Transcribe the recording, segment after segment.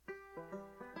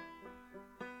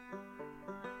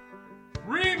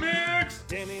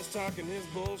Danny's talking his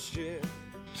bullshit.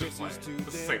 Just Chris is too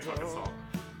the same damn fucking drunk. song.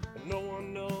 And no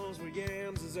one knows where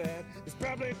Yams is at. He's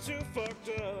probably too fucked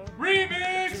up.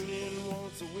 Remix! Tune in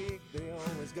once a week. They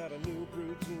always got a new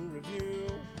brew to review.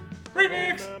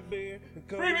 Remix! Hold my beer and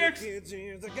cover Remix! your kids'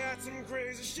 ears. I got some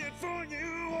crazy shit for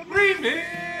you.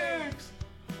 Remix!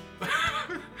 Oh,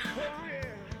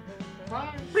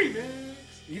 yeah. Remix!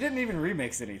 You didn't even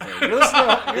remix anything. You're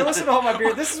listening to Hold My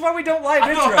Beer. This is why we don't live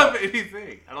I intro. don't have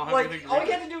anything. I don't have anything to all you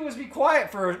remix. had to do was be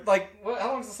quiet for,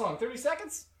 how long is the song? 30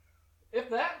 seconds? If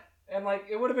that? And,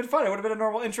 it would have been fun. It would have been a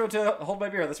normal intro to Hold My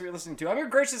Beer. That's what you're listening to. I'm your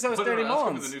gracious host, But Danny that's going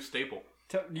to be Mullins. the new staple.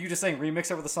 You just saying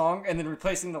remix over the song and then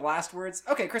replacing the last words?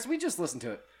 Okay, Chris, we just listened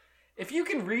to it. If you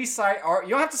can recite you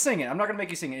don't have to sing it. I'm not going to make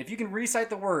you sing it. If you can recite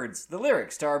the words, the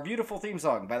lyrics to our beautiful theme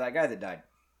song by that guy that died,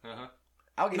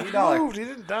 I'll give you $1. Moved. He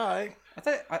didn't die.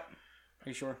 Are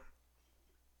you sure?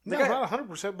 No, guy- not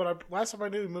 100%, but last time I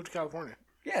knew he moved to California.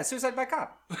 Yeah, suicide by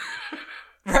cop.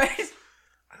 Right?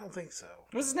 I don't think so.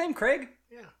 What's his name? Craig?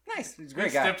 Yeah, Nice. He's a He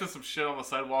great guy. stepped in some shit on the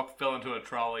sidewalk, fell into a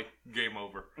trolley, game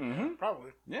over.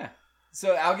 probably. Yeah.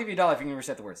 So I'll give you $1 if you can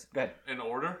recite the words. Go ahead. In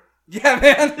order? Yeah,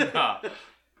 man. Nah.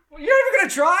 You're not even going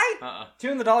to try? Uh-uh.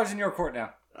 Tune the dollars in your court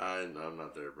now. I'm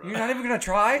not there, bro. You're not even going to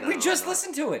try? No, we just I'm not.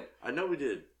 listened to it. I know we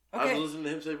did. Okay. I was listening to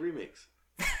him say remix.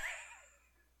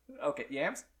 Okay,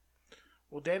 Yams?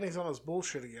 Well, Danny's on his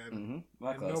bullshit again.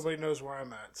 Well, And close. nobody knows where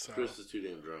I'm at, so. Chris is too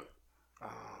damn drunk. Oh.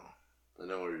 I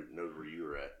know where you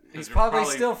were at. He's You're probably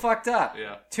probably- still fucked up.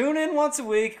 Yeah. Tune in once a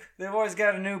week. They've always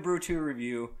got a new Brew 2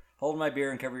 review. Hold my beer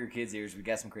and cover your kids' ears. We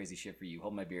got some crazy shit for you.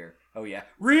 Hold my beer. Oh, yeah.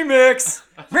 Remix!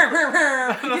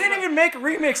 You didn't even make a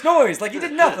remix noise. Like, you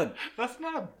did nothing. That's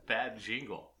not a bad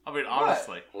jingle. I mean,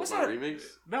 honestly. Hold What's my that? remix?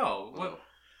 No. What?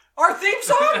 Our theme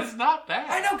song? It's not bad.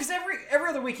 I know, because every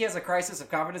other week he has a crisis of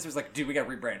confidence. He was like, dude, we got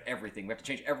to rebrand everything. We have to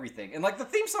change everything. And, the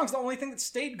theme song's the only thing that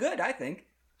stayed good, I think.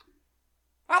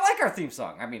 I like our theme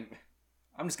song. I mean,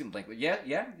 I'm just going to blank. Yes.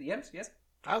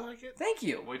 I like it. Thank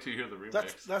you. Wait till you hear the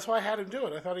remix. That's why I had him do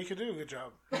it. I thought he could do a good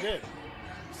job. He did.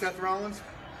 Seth Rollins,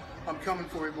 I'm coming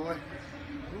for you, boy.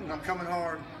 I'm coming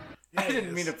hard. I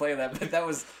didn't mean to play that, but that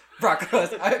was Brock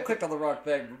Lesnar. I clicked on the wrong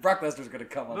thing. Brock Lesnar's going to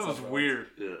come on. That was something weird.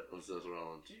 Yeah, that's Seth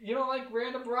Rollins. You don't like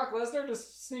random Brock Lesnar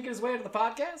just sneaking his way into the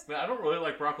podcast? Man, I don't really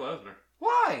like Brock Lesnar.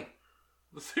 Why?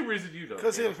 The same reason you don't.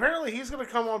 Because Yeah. apparently he's going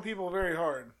to come on people very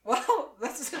hard. Well,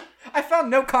 I found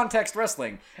no context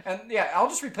wrestling. And yeah, I'll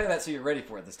just replay that so you're ready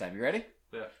for it this time. You ready?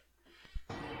 Yeah.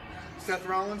 Seth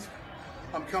Rollins,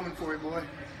 I'm coming for you, boy.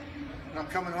 I'm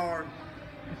coming hard.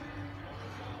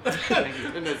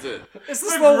 And that's it. It's the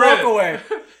slow walk away.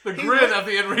 The grin at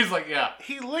the end where he's like, yeah.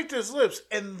 He licked his lips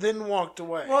and then walked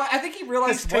away. Well, I think he He's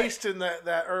realized tasting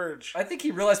that urge. I think he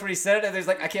realized when he said it, and he's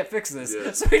like, I can't fix this.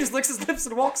 Yeah. So he just licks his lips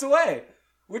and walks away.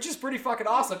 Which is pretty fucking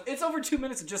awesome. It's over 2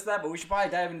 minutes of just that, but we should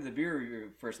probably dive into the beer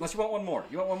review first. Unless you want one more.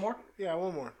 You want one more? Yeah,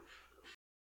 one more.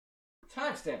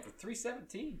 Timestamp for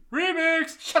 3:17.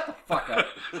 Remix! Shut the fuck up.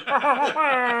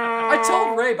 I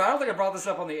told Ray, but I don't think I brought this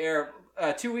up on the air.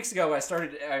 2 weeks ago, I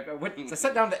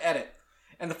sat down to edit,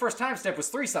 and the first timestamp was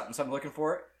 3-something, so I'm looking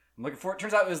for it.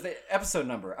 Turns out it was the episode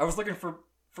number. I was looking for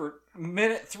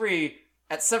minute 3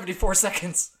 at 74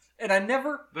 seconds, and I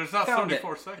never There's not found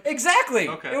 74 it. seconds. Exactly.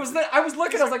 Okay. It was I was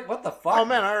looking, I was like, what the fuck? Oh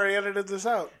man, I already edited this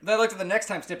out. Then I looked at the next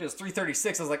timestamp, it was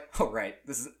 3:36. I was like, oh right,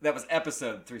 that was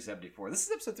episode 374. This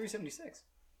is episode 376.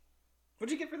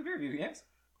 What'd you get for the beer review, Yams?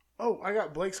 Oh, I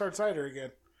got Blake's Hard Cider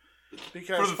again. For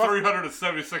Because the fuck,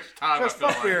 376th time, I because feel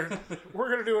fuck like. beer, we're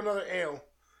going to do another ale.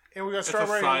 And we got It's a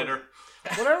strawberry. cider.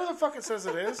 Whatever the fuck it says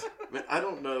it is. Man, I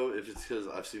don't know if it's because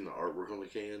I've seen the artwork on the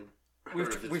can. or if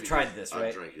it's We've because tried this, I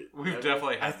right? drank it. We've Have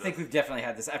definitely I had think this. we've definitely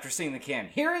had this after seeing the can.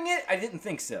 Hearing it, I didn't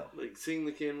think so. Like seeing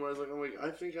the can, where I'm like, I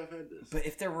think I've had this. But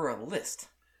if there were a list.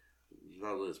 It's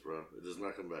not a list, bro. It does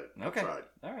not come back. Okay. I tried.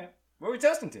 All right. What are we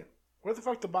toasting to? Where the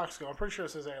fuck the box go? I'm pretty sure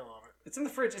it says ale on it. It's in the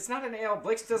fridge. It's not an ale.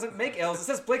 Blake's doesn't make ales. It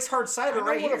says Blake's Hard I Cider know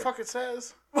right what here. the fuck it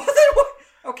says. Well, then what?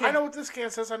 Okay. I know what this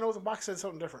can says. I know what the box said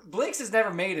something different. Blake's has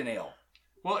never made an ale.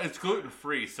 Well, it's gluten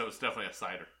free, so it's definitely a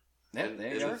cider. Yeah, And there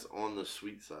you it go. is on the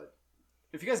sweet side.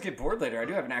 If you guys get bored later, I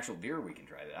do have an actual beer we can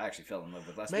try that I actually fell in love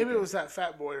with last Maybe weekend. it was that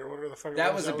Fat Boy or whatever the fuck That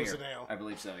it was was. a beer. Was an ale. I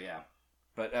believe so, yeah.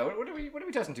 But what are we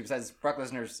toasting to besides Brock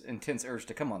Lesnar's intense urge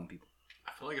to come on people?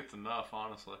 I feel like it's enough,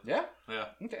 honestly. Yeah? Yeah.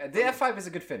 Okay. The F5 is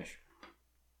a good finish.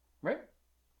 Right?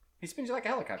 He spins you like a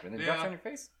helicopter and then drops Yeah. on your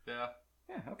face? Yeah.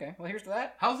 Yeah, okay. Well, here's to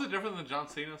that. How's it different than John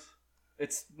Cena's?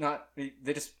 It's not... They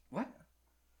just... What?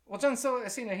 Well, John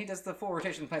Cena, he does the full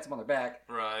rotation and plants them on their back.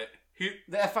 Right.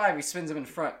 The F5, he spins them in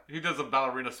front. He does a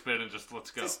ballerina spin and just let's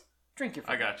go. Just drink your...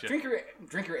 I got you.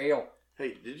 Drink your ale.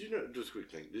 Hey, did you know? Just a quick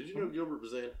thing. Did you know Gilbert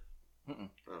Bazan? Mm-mm.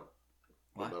 Oh,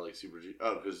 What about like Super G?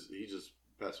 Oh, because he just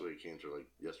passed away of cancer like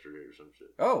yesterday or some shit.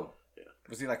 Oh. Yeah.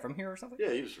 Was he like from here or something?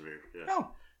 Yeah, he was from here. Yeah.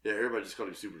 Oh. Yeah, everybody just called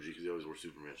him Super G because he always wore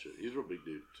Superman shit. He's a real big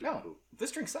dude. Super No. cool.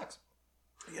 This drink sucks.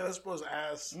 Yeah, this was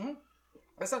ass. Mm-hmm.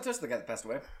 Let's not touch the guy that passed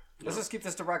away. Let's just keep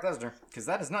this to Brock Lesnar, because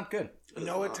that is not good.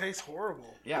 No, it tastes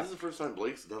horrible. Yeah. This is the first time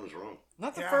Blake's done this wrong.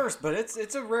 Not the Yeah. first, but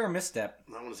it's a rare misstep.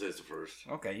 I want to say it's the first.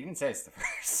 Okay, you can say it's the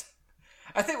first.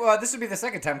 I think, well, this would be the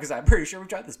second time, because I'm pretty sure we've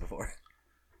tried this before.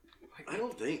 I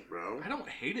don't think, bro. I don't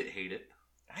hate it.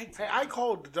 Hey, I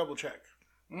called to double check.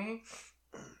 Mm-hmm.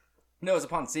 No, it was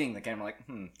upon seeing the can, I'm like,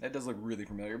 that does look really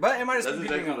familiar. But it might just That's be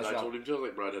exactly on the what I shelf. told him. Just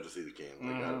like, bro, I'd have to see the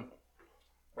can.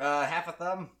 Like, Half a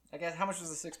thumb, I guess. How much was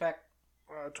the 6-pack?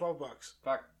 $12.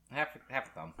 Fuck, half a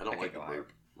thumb. I don't can't like the go higher.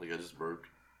 burp. Like, I just burped.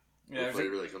 Yeah, the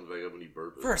flavor that comes back up when you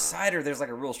burp. for a cider, there's like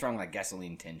a real strong like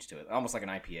gasoline tinge to it, almost like an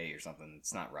IPA or something.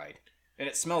 It's not right, and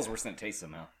it smells worse than it tastes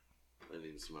somehow. I didn't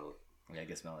even smell it. Yeah, I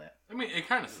can smell that. I mean, it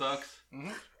kind of sucks,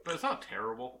 Mm-hmm. but it's not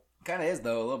terrible. Kind of is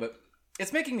though a little bit.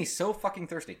 It's making me so fucking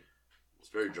thirsty. It's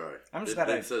very dry. I'm just it, glad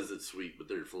it I- says it's sweet, but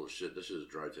they're full of shit. This shit is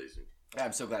dry tasting.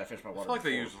 I'm so glad I finished my I water. feel like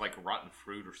they before. use like rotten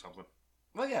fruit or something.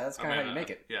 Well, yeah, that's kind of how you make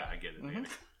it. Yeah, I get it. Mhm. Danny.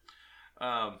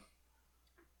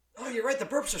 Oh, you're right. The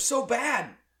burps are so bad.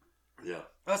 Yeah.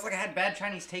 Oh, it's like I had bad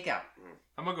Chinese takeout.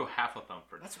 I'm gonna go half a thumb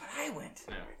for this. That's what I went.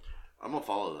 Yeah. I'm going to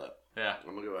follow that. Yeah.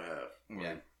 I'm going to go a half.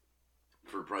 Yeah.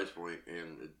 For a price point,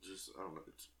 and it just, I don't know,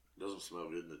 it doesn't smell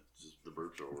good, and it's just, the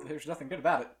burps are horrible. There's nothing good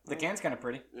about it. The can's kind of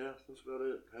pretty. Yeah, that's about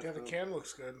it. Half Yeah, the thumb. can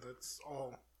looks good. That's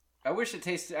all. I wish it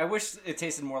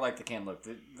tasted more like the can looked.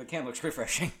 The can looks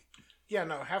refreshing. Yeah,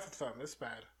 no, half a thumb. It's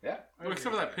bad. Yeah. Well,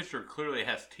 except for that picture clearly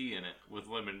has tea in it with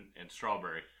lemon and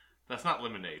strawberry. That's not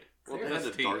lemonade. Well, they That's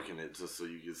had to tea. darken it just so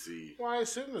you could see Well, I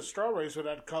assume the strawberries would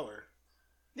add color.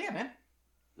 Yeah, man.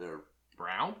 they're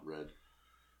Brown? red.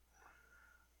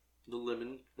 The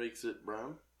lemon makes it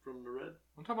brown from the red.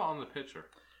 I'm talking about on the picture.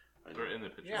 I They're know. in the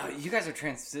picture. Yeah. You guys are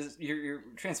you're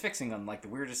transfixing on like the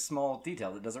weirdest small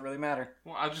detail that doesn't really matter.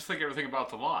 Well, I just think everything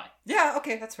about's a lie. Yeah,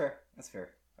 okay, that's fair. That's fair.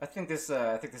 I think this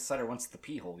cider wants the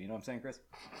pee hole. You know what I'm saying, Chris?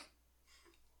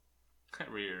 I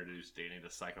reintroduced Danny to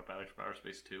Psychopathic from Outer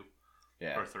Space 2.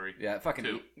 Yeah. Or 3. Yeah, fucking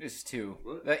 2. It's 2.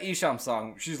 What? That Isham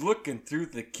song, she's looking through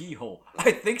the keyhole.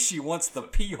 I think she wants the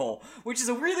pee hole, which is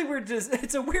a really weird.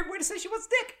 It's a weird way to say she wants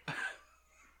dick.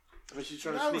 I mean, she's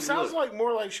trying to No, it sneak sounds look. like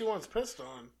more like she wants pissed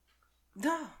on.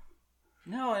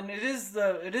 No, and it is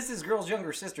his girl's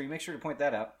younger sister. You make sure to point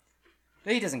that out.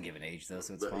 He doesn't give an age though,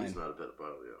 so it's But fine. he's not a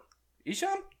pedophile, yeah.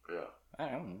 Isham? Yeah. I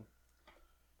don't know.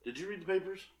 Did you read the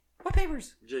papers? What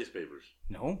papers? Jay's papers.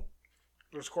 No.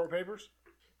 There's court papers.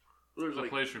 There's The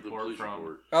police report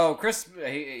from- Oh, Chris.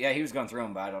 He was going through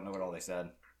them, but I don't know what all they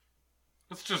said.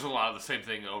 It's just a lot of the same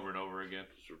thing over and over again.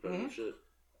 Just repetitive shit.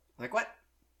 Like what?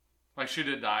 Like, she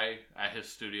did die at his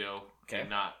studio. Okay. And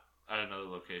not at another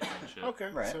location and shit. Okay,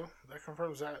 Right. so that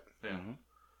confirms that. Yeah.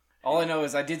 All I know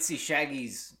is I did see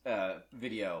Shaggy's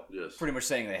video, Yes. pretty much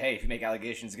saying that, hey, if you make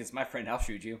allegations against my friend, I'll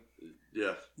shoot you.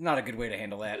 Yeah. Not a good way to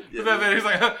handle that. Yeah, But then he's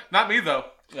like, not me, though.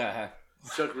 Uh-huh.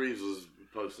 Chuck Reeves was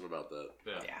posting about that.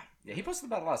 Yeah. Yeah, he posted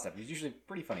about a lot of stuff. He's usually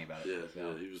pretty funny about it. Yeah,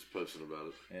 so. yeah, he was posting about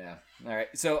it. Yeah. All right.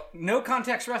 So, no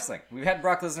context wrestling. We've had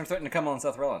Brock Lesnar threaten to come on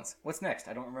Seth Rollins. What's next?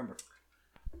 I don't remember.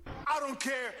 I don't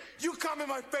care. You come in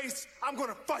my face, I'm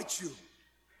gonna fight you.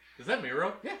 Is that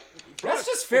Miro? Yeah. That's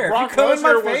just fair. Brock if you come in my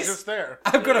Lesnar was face, just there.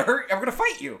 I'm gonna hurt. I'm gonna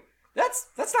fight you. That's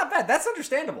not bad. That's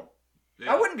understandable.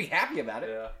 Yeah. I wouldn't be happy about it.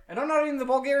 Yeah. And I'm not even the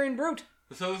Bulgarian brute.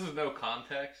 So this is no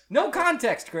context? No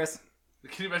context, Chris.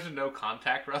 Can you imagine no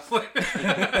contact wrestling?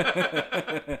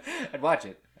 I'd watch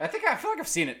it. I feel like I've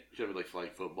seen it. Should be like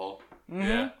flag football.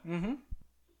 Yeah.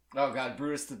 Oh God,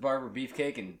 Brutus the Barber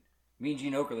Beefcake and Mean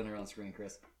Gene Okerlund are on screen,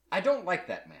 Chris. I don't like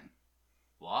that man.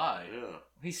 Why? Yeah.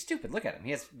 He's stupid. Look at him.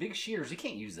 He has big shears. He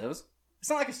can't use those. It's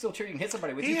not like a steel chair you can hit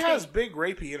somebody with. He You has can't. big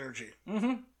rapey energy.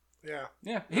 Mm-hmm. Yeah.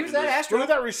 Yeah. He was that Astro. Look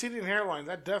at that receding hairline.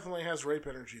 That definitely has rape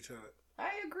energy to it. I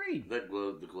agree. The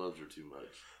gloves are too much.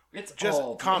 It's Just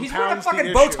all. He's wearing a compounds the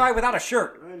fucking bow issue. tie without a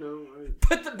shirt. I know.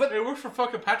 But It works for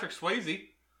fucking Patrick Swayze.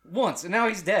 once, and now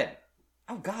he's dead.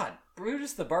 Oh God,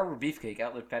 Brutus the Barber Beefcake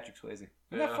outlived Patrick Swayze. Isn't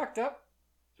that Yeah. fucked up?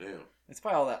 Damn. It's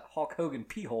probably all that Hulk Hogan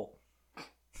pee hole.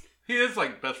 He is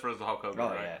like best friends with Hulk Hogan, Oh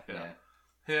right? yeah.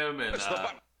 Him and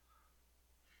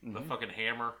the fucking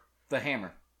Hammer. The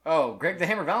Hammer. Oh, Greg the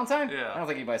Hammer Valentine? Yeah. I don't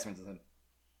think anybody's friends with him.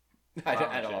 I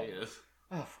don't know. Jay is.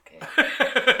 Oh,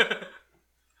 okay.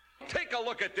 Take a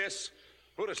look at this.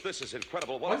 Brutus, this is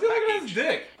incredible. Why What is a he looking at his package.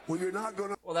 dick? Well, you're not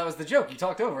gonna. Well, that was the joke. You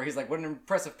talked over. He's like, what an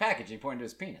impressive package. He pointed to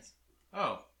his penis.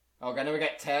 Oh. Oh, God, now we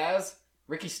got Taz,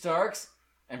 Ricky Starks,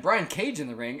 and Brian Cage in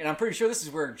the ring, and I'm pretty sure this is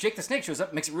where Jake the Snake shows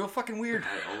up. Makes it real fucking weird.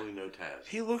 I only know Taz.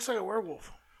 He looks like a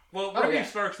werewolf. Well, Oh, Ricky yeah.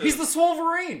 Starks is... He's the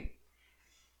Swolverine.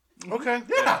 Okay.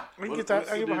 Yeah. I can get that. I What's the can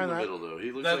get dude in behind the that. middle though?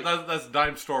 He looks That's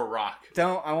Dime Store Rock.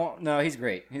 I won't. No, he's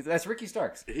great. That's Ricky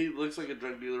Starks. he looks like a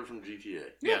drug dealer from GTA.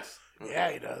 Yes.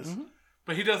 Yeah, he does. Mm-hmm.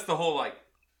 But he does the whole, like...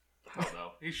 I don't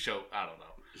know. I don't know.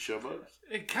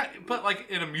 Showboats. But, like,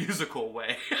 in a musical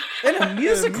way. In a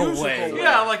musical way.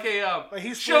 Yeah, like a Like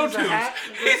he show spins a hat.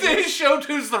 He's show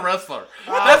tunes the wrestler.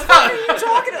 That's not what you're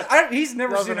talking about. He's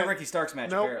never Loving seen a it. Ricky Starks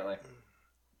match, Nope. apparently.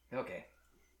 Okay.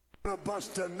 I'm gonna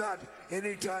bust a nut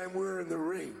anytime we're in the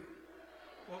ring.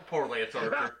 Poor Lance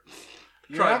Archer.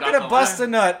 You're not going to bust a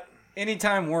nut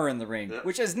anytime we're in the ring,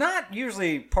 which is not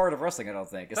usually part of wrestling, I don't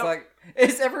think. It's like,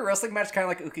 is every wrestling match kind of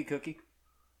like Ookie Cookie?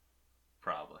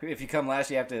 Probably. If you come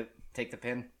last, you have to take the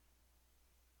pin?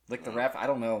 Lick the ref? I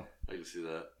don't know. I can see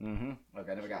that. Mm-hmm.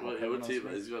 Okay, I never got What team?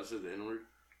 Is he about to say the N-word?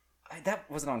 That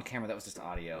wasn't on camera, that was just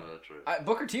audio. Oh, that's right.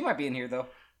 Booker T might be in here, though.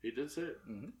 He did say it.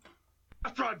 Mm-hmm.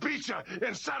 After I beat you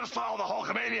and satisfy all the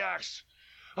Hulkamaniacs,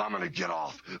 I'm gonna get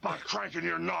off by cranking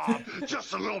your knob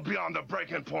just a little beyond the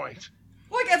breaking point.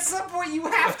 Like, at some point, you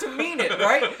have to mean it,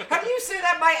 right? How do you say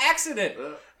that by accident?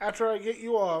 After I get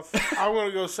you off, I'm going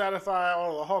to go satisfy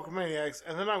all the Hulkamaniacs,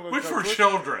 and then I'm going to Which were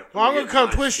children. Well, I'm going to come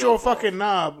Get my twist your stuff off. fucking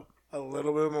knob a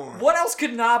little bit more. What else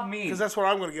could knob mean? Because that's what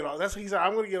I'm going to get off. That's what he said.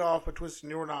 I'm going to get off by twisting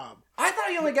your knob. I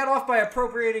thought you only got off by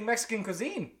appropriating Mexican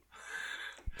cuisine.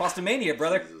 Pasta mania,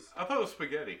 brother. I thought it was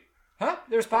spaghetti. Huh?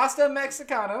 There's pasta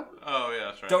Mexicana. Oh, yeah,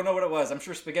 that's right. Don't know what it was. I'm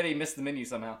sure spaghetti missed the menu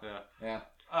somehow. Yeah. Yeah.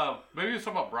 Maybe he was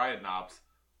talking about Brian Knobs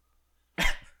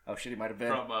Oh, shit, he might have been.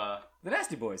 from, The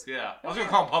Nasty Boys. yeah. I was going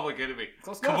to call him Public Enemy.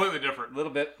 Close enough. Completely different. A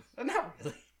little bit. Not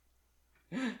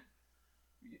really.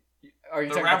 Are you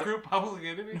The talking rap about group, Public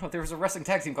Enemy? No, there was a wrestling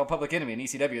tag team called Public Enemy in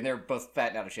ECW, and they were both fat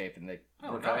and out of shape, and they were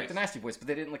kind of like nice. the Nasty Boys, but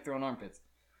they didn't lick their own armpits.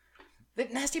 The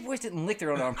Nasty Boys didn't lick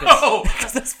their own armpits. Oh!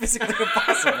 Because that's physically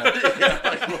impossible.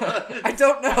 What? I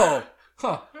don't know.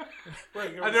 Huh.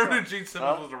 Wait, I never knew Gene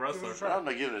Simmons was a wrestler. I'm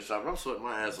not giving it a shot, but I'm sweating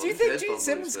my ass off. Do you think Gene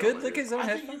Simmons could lick his own I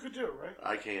think head? you could do it, right?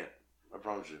 I can't. I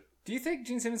promise you. Do you think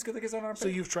Gene Simmons could lick his own armpit? So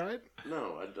you've tried?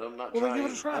 No, I'm not Well, then trying.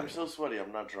 give it a try. I'm so sweaty,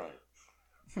 I'm not trying.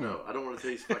 No, I don't want to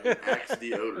taste fucking Axe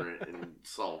deodorant and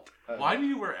salt. Why do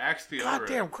you wear Axe deodorant? God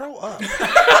damn, grow up. This Fuck,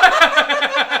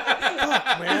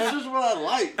 man. is what I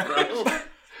like, bro.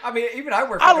 I mean, even I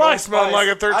wear I fucking like Old smelling Spice.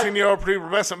 like a 13-year-old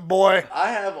prepubescent boy.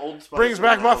 I have Old Spice. Brings in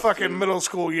back my house, fucking too, middle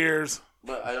school years.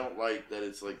 But I don't like that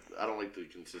it's like, I don't like the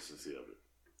consistency of it.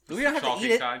 We don't have to Chalky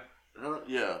eat it. kind.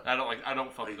 Yeah. I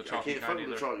don't fuck with the I chalky can't fuck kind with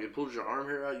the either. chalk. It pulls your arm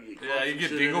hair out. You get Yeah, you get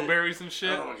shit in it. dingleberries and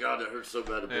shit. Oh my god, that hurts so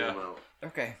bad to pull Yeah. them out.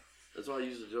 Okay. That's why I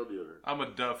use the gel deodorant. I'm a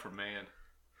dove for man.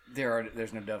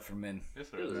 There's no dove for men. Yes,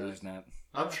 there Yeah, is. No, there's not.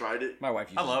 I've tried it. My wife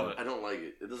uses I love Dove. it. I don't like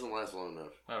it. It doesn't last long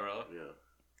enough. Oh, really? Yeah.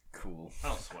 Cool. I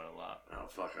don't sweat a lot. Oh,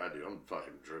 fuck, I do. I'm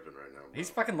fucking dripping right now. He's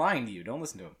fucking lying to you. Don't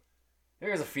listen to him.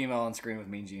 There's a female on screen with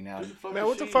Mean Gene now. Man,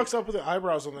 what the fuck's up with the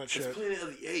eyebrows on that It's shit? Planet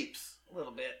of the Apes. A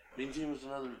little bit. Mean Gene was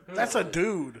another. That's a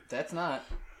dude. That's not.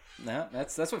 No,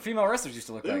 that's what female wrestlers used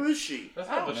to look Who like. is she? That's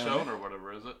not don't know. Vachon or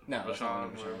whatever, is it? No, that's not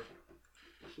Vachon, Vachon. whatever.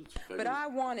 But I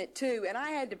want it too, and I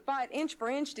had to fight inch for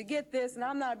inch to get this, and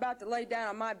I'm not about to lay down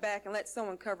on my back and let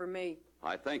someone cover me.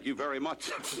 I thank you very much.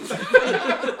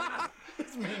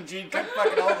 Mean Gene kept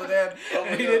fucking holding it in, Oh my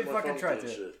and he God, didn't my fucking phone try did to.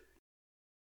 shit.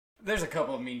 There's a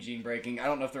couple of Mean Gene breaking. I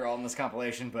don't know if they're all in this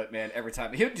compilation, but man, every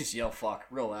time he would just yell "fuck"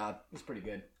 real loud. It's pretty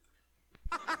good.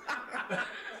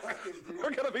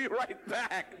 We're gonna be right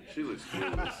back. She looks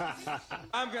clueless.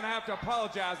 I'm gonna have to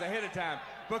apologize ahead of time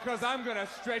because I'm gonna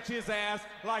stretch his ass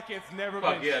like it's never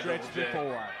Fuck been yeah, stretched Double J.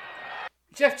 before.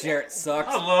 Jeff Jarrett sucks.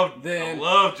 I love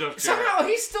Jeff Jarrett. Somehow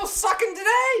he's still sucking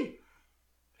today.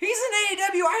 He's in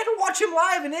AEW. I had to watch him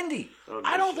live in Indy. Oh,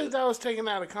 I no don't shit. think that was taken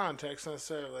out of context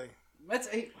necessarily.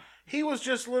 He was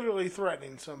just literally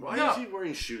threatening somebody. Why is he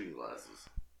wearing shooting glasses?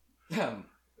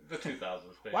 The 2000s.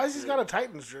 Baby. Why has he got a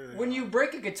Titans jersey? When you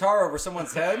break a guitar over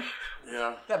someone's head,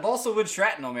 Yeah, that balsa wood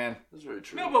shrapnel, man. that's very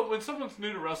true. No, but when someone's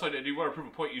new to wrestling and you want to prove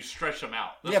a point, you stretch them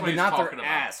out. That's Yeah, what but he's not talking their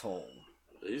about. asshole.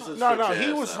 He said No, stretch he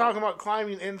your was ass talking out. about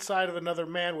climbing inside of another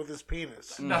man with his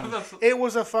penis. No, that's It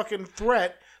was a fucking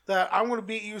threat that I'm going to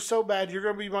beat you so bad you're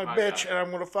going to be my I bitch got it. and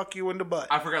I'm going to fuck you in the butt.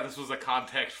 I forgot this was a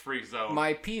context-free zone.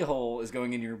 My pee hole is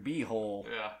going in your bee hole,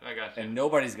 Yeah, I got you. and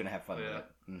nobody's going to have fun Yeah. with it.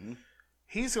 Mm-hmm.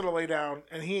 He's going to lay down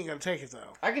and he ain't going to take it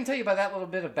though. I can tell you by that little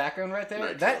bit of background right there,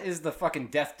 Nitro. that is the fucking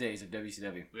death days of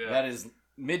WCW. Yeah. That is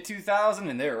mid-2000,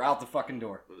 and they're out the fucking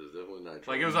door. It is definitely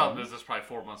Nitro. Like, it was out of business probably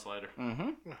 4 months later.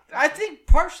 I think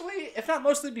partially, if not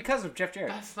mostly, because of Jeff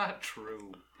Jarrett. That's not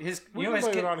true. His, We you know can his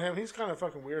blame it ca- on him. He's kind of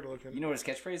fucking weird looking. you know what his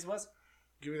catchphrase was?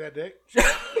 Give me that dick.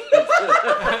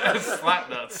 Slap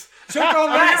nuts. Choke on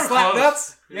that, slap close.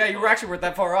 nuts. Yeah, you were actually weren't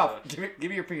that far off. Give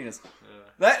me your penis.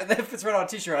 That fits right on a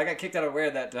t-shirt. I got kicked out of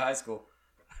wearing that to high school.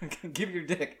 Give me your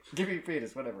dick. Give me your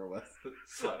penis. Whatever it was.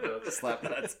 Slap nuts. Slap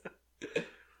nuts.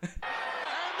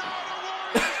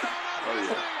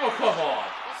 Oh, come on.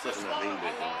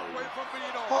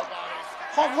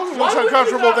 Hulk Hogan looks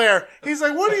uncomfortable there. He's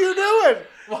like, what are you doing?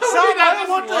 Stop, I don't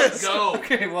want this. Go.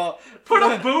 Okay, well. Put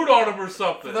a boot on him or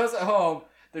something. For those at home,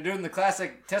 they're doing the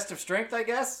classic test of strength, I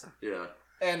guess. Yeah.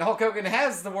 And Hulk Hogan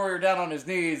has the Warrior down on his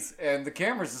knees, and the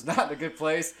camera's is not in a good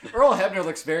place. Earl Hebner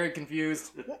looks very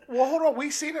confused. Well, hold on.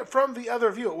 We've seen it from the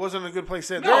other view. It wasn't a good place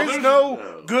then. No, there is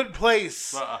no good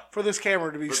place for this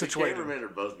camera to be but situated. The cameramen are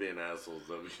both being assholes,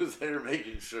 though, because they're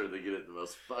making sure they get it the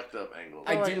most fucked up angle.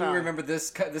 I do remember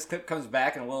this clip comes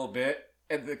back in a little bit,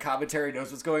 and the commentary knows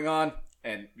what's going on,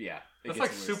 and yeah. It's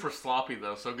like super sloppy,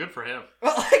 though, so good for him.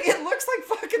 Well, like, it looks like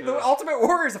fucking the Ultimate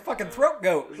Warrior's a fucking throat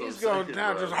goat. He's going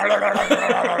down just...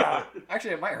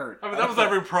 Actually, it might hurt. I mean, that was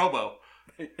every promo.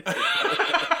 The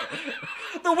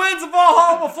winds of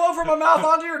Valhalla will flow from my mouth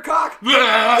onto your cock.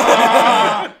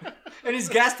 And he's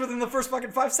gasped within the first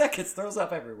fucking 5 seconds. Throws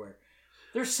up everywhere.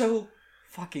 They're so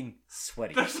fucking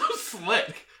sweaty. They're so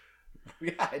slick.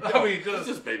 Yeah, I know. I mean,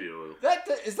 just baby oil.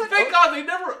 Thank God they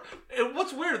never. And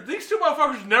what's weird? These two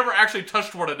motherfuckers never actually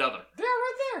touched one another. They're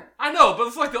right there. I know, but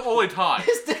it's like the only time.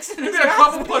 His dick's in his Maybe a mouth.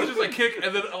 couple punches, a kick,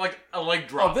 and then like a leg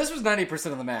drop. Oh, this was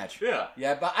 90% of the match. Yeah.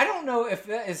 Yeah, but I don't know if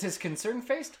that is his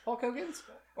concern-faced Hulk Hogan's,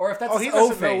 or if that's he his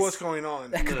doesn't O-face. know what's going on.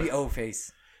 That could be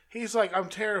O-face. He's like, I'm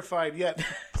terrified yet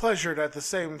pleasured at the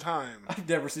same time. I've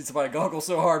never seen somebody goggle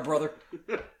so hard, brother.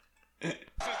 This is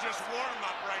just warm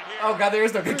up right here. Oh God, there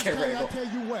is no good camera angle. I tell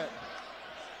you what,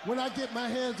 when I get my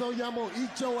hands on you, I'm gonna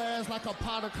eat your ass like a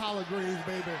pot of collard greens,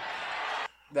 baby.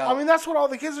 No. I mean, that's what all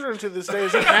the kids are into these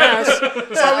days. An ass. So,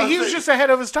 I mean, he was just ahead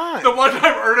of his time. The one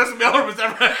time Ernest Miller was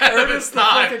ever ahead of his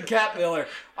time. Fucking Cat Miller,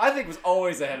 I think was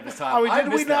always ahead of his time. I mean,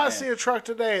 did we not see a truck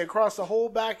today across the whole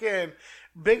back end?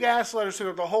 Big ass letters sitting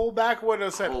up the whole back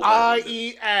window said, "I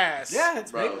eat ass." Yeah,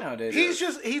 it's big nowadays.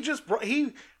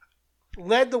 He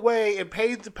led the way and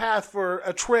paved the path for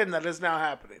a trend that is now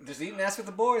happening. Just eating ass with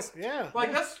the boys. Yeah.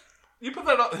 Like you put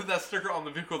that sticker on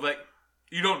the vehicle that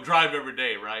you don't drive every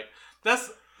day, right? That's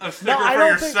a sticker for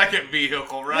your second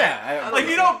vehicle, right? Yeah.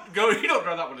 You don't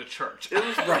drive that one to church. It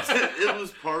was it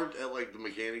was parked at like the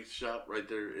mechanics shop right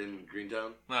there in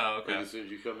Greentown. Oh, okay. Like, as soon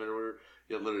as you come in over,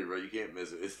 yeah, literally, bro, you can't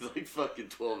miss it. It's like fucking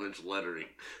 12-inch lettering.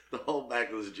 The whole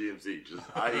back of this GMC just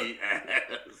I eat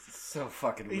ass. So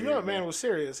fucking weird. You know, that man was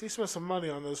serious. He spent some money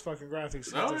on those fucking graphics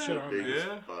to get that shit on there.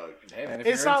 Yeah. Hey, man,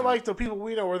 it's not like the people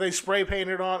we know where they spray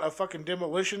painted on a fucking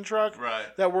demolition truck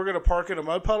that we're gonna park in a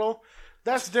mud puddle.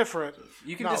 That's different.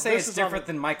 You can just say it's different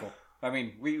than Michael. I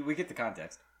mean, we get the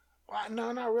context.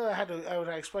 No, not really. I would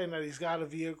explain that he's got a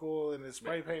vehicle and it's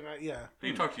spray paint. Yeah.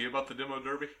 Did he talk to you about the demo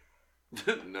derby?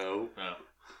 No. No.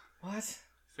 What?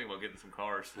 Thinking about getting some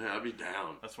cars. Yeah, I'd be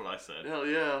down. That's what I said. Hell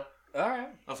yeah. All right.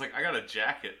 I was like, I got a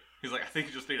jacket. He's like, I think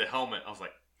you just need a helmet. I was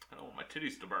like, I don't want my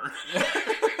titties to burn.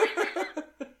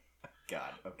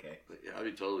 God, okay. Yeah, I'd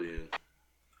be totally in.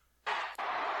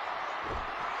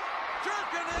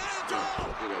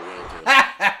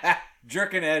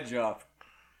 Jerking Edge off.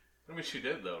 I mean, she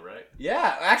did, though, right?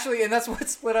 Yeah, actually, and that's what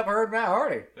split up her and Matt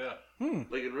Hardy. Yeah.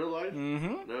 Like in real life?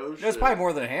 Mm-hmm. No shit. It was probably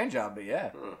more than a hand job, but yeah.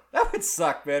 Huh. That would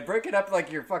suck, man. Break it up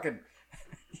like your fucking,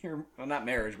 well, not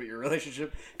marriage, but your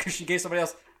relationship, because she gave somebody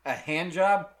else a hand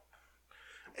job.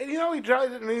 And he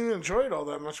didn't even enjoy it all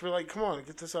that much. We're like, come on,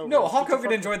 get this over. No, Hulk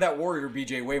Hogan enjoyed that Warrior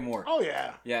BJ way more. Oh,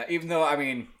 yeah. Yeah, even though, I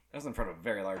mean, that was in front of a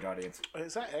very large audience.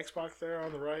 Is that Xbox there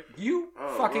on the right? You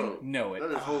fucking know it.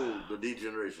 That is the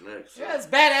D-Generation X. Yeah, it's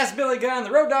Badass Billy Gunn,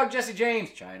 the Road Dogg Jesse James,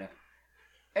 China.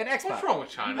 And Xbox. What's wrong with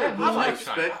China? I like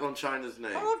respect on China's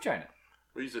name. I love China.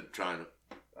 Well, you said China.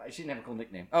 She didn't have a cool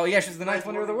nickname. Oh, yeah, she's the ninth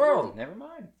wonder of the world. Never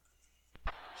mind.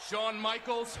 Shawn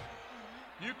Michaels,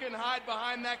 you can hide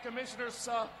behind that commissioner's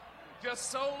sub just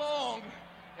so long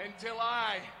until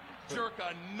I jerk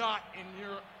a knot in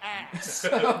your ass.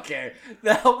 Okay.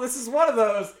 Now, this is one of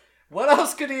those. What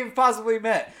else could he have possibly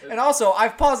meant? And also,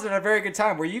 I've paused it at a very good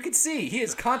time where you can see he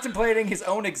is contemplating his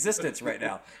own existence right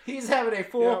now. He's having a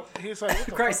full he's like, what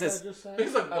the crisis. fuck did I just say?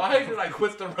 He's like, why did I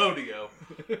quit the rodeo?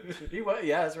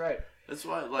 Yeah, that's right. That's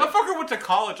why, That like, fucker went to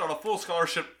college on a full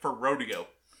scholarship for rodeo.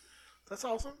 That's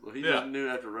awesome. well, he just knew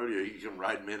after rodeo he could come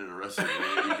ride men in a wrestling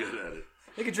ring and be good at it.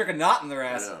 They could jerk a knot in their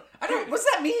ass. Yeah. I don't. What's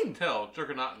that mean? Tail, jerk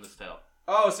a knot in his tail.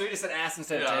 Oh, so he just said ass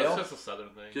instead of Yeah, tail? it's just a southern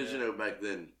thing. Because, you know, back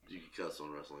then, you could cuss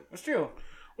on wrestling. That's true.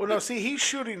 Well, no, see, he's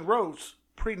shooting ropes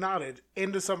pre-knotted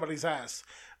into somebody's ass.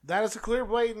 That is a clear,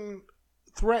 blatant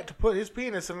threat to put his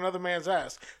penis in another man's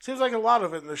ass. Seems like a lot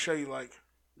of it in the show you like.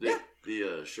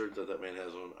 The shirt that man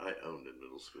has on, I owned in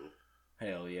middle school.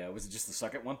 Hell yeah. Was it just the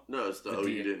second one? No, it's the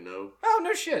you didn't know. Oh,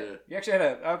 no shit. Yeah. You actually had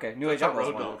a, New Age Outlaws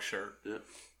Road one. Dog shirt. Yeah.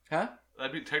 Huh?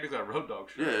 That'd be technically a Road Dog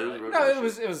shirt. Yeah, it was right? Road No, Dog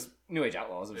it shirt. was New Age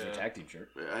Outlaws. It was a tag team shirt.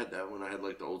 Yeah, I had that one. I had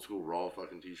like the old school Raw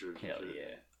fucking t-shirts. Hell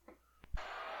yeah.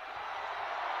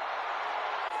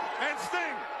 And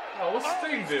Sting. Oh, what's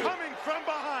Sting do? Coming from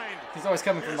behind. He's always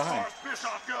coming from As behind. far as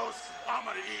Bischoff goes, I'm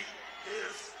gonna eat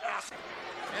his ass.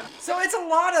 So it's a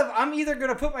lot of, I'm either going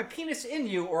to put my penis in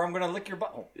you or I'm going to lick your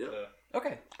butthole. Yeah.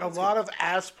 Okay. A lot of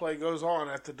ass play goes on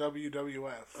at the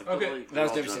WWF. Okay. Like That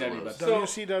was all done WCW, was. but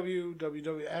WCW,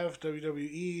 WWF,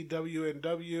 WWE,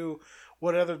 WNW,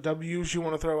 what other W's you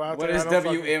want to throw out what there? is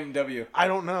WMW? I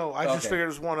don't know. I just Okay. figured it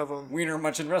was one of them. Wiener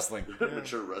Munchin Wrestling.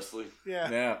 Mature wrestling.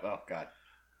 Yeah. Yeah. Oh, God.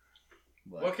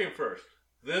 What came first?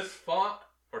 This font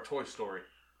or Toy Story?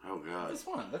 Oh god. This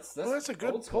one. That's Well, that's a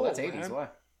good old school. pull, That's 80s. man. Why?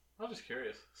 I'm just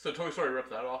curious. So Toy Story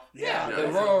ripped that off? Yeah, Yeah, the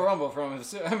that's Royal Rumble from, I'm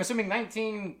assuming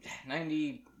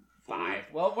 1995.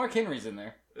 Well, Mark Henry's in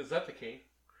there. Is that the king? Is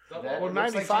that That- what- Well,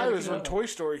 It looks like 95 Jimmy is when Kimmel. Toy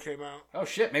Story came out. Oh,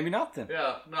 shit. Maybe not then.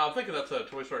 Yeah, no, I'm thinking that's a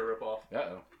Toy Story ripoff.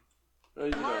 Uh-oh. Oh,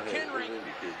 you know, Mark hey, Henry. those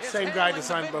indie kids. Same guy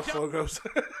designed both logos.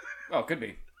 Oh, could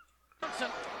be.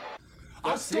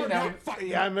 I See, started now- out fighting.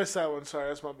 Yeah, I missed that one. Sorry,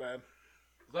 that's my bad.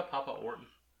 Is that Papa Orton?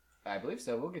 I believe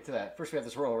so. We'll get to that. First, we have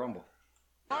this Royal Rumble.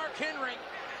 Mark Henry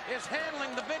is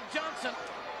handling the Big Johnson.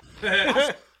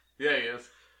 Yeah, he is.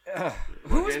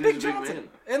 Who is Danny's Big a big Johnson? man.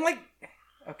 And, like,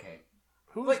 okay.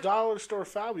 Who's Dollar Store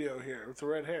Fabio here with the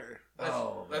red hair?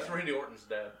 That's man. Randy Orton's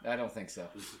dad. I don't think so.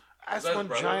 That's that one his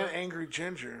brother? giant angry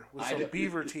ginger with I some don't-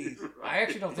 beaver teeth. I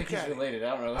actually don't think he's Okay. related.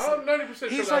 I don't know. I'm 90% sure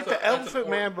He's that's like the that's elephant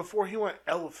an man Orton. before he went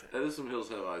elephant. That is some Hills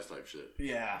Have Eyes type shit.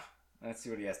 Yeah. Let's see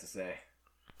what he has to say.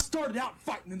 Started out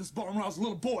fighting in this barn when I was a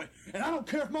little boy, and I don't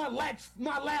care if my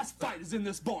last fight is in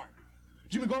this barn.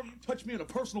 Jimmy Garvin, you touched me in a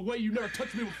personal way you never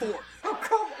touched me before. Oh,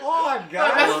 come on,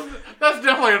 guys. That's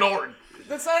definitely an Orton.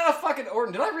 That's not a fucking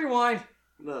Orton. Did I rewind?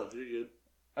 No, you're good.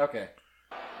 Okay.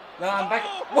 No, I'm back.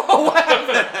 Whoa, what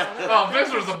happened? Oh,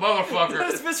 Viscer's a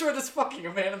motherfucker. This Viscera just fucking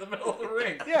a man in the middle of the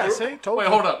ring. Yeah, see? Told Wait, you.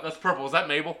 hold up. That's purple. Is that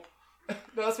Mabel? No,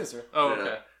 that's Viscera. Oh, Yeah.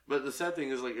 okay. But the sad thing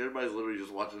is, like, everybody's literally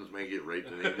just watching this man get raped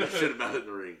and they do shit about it in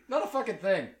the ring. Not a fucking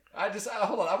thing.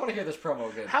 Hold on. I want to hear this promo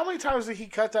again. How many times did he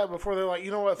cut that before they're like,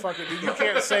 you know what, fuck it, dude, you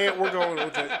can't say it, we're going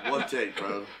with it. One take,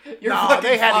 bro. You're Nah, fucking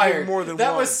they had to give fired. more than that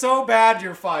one. was so bad,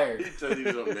 you're fired. He said he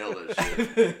was gonna nail that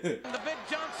shit. The Big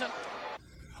Johnson.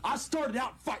 I started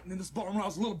out fighting in this barn when I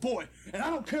was a little boy, and I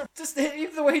don't care. Just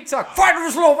even the way he talked.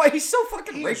 Fighters roll. He's so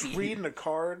fucking He's rapey. reading a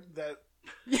card that...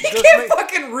 He Just can't make-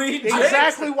 fucking read. James.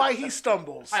 Exactly why he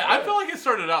stumbles. I feel like it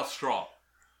started out strong.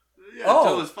 Yeah, Oh.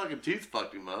 until his fucking teeth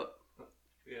fucked him up.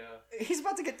 Yeah. He's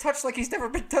about to get touched like he's never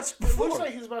been touched It before. looks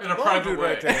like he's about In to a blow private dude way.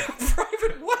 right there.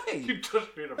 Private way. You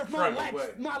touched me in a If private way.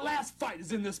 my last fight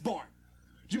is in this barn.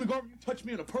 Jimmy Garvin, you touched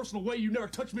me in a personal way you never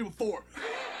touched me before.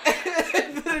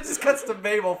 And then it just cuts to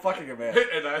Mabel fucking a man.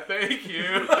 And I thank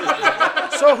you.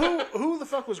 So who the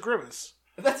fuck was Grimace?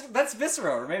 That's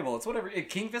Viscera or Mabel. It's whatever.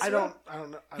 King Viscera. I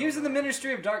don't know. He was in the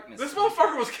Ministry of Darkness. This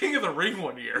motherfucker was king of the ring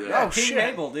one year. Yeah, Oh, King shit.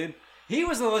 Mabel, dude. He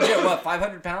was a legit, what,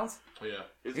 500 pounds? Yeah.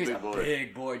 He's He's a big boy.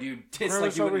 big boy, dude. Tits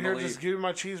Grimace like you over wouldn't here believe. just give me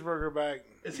my cheeseburger back.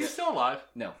 Is he still alive?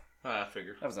 No. I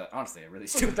figured. That was, honestly, a really Look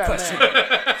stupid at that question.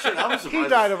 man. Shit, I was He surprised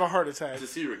died of a heart attack. to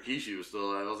see Rikishi was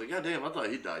still alive. I was like, God damn, I thought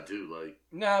he died too. Like,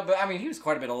 No, but I mean, he was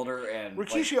quite a bit older and.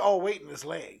 Rikishi all weight in his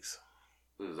legs.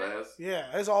 in his ass. Yeah,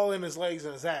 it's all in his legs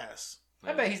and his ass.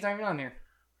 I bet he's not even on here.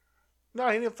 No,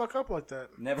 he didn't fuck up like that.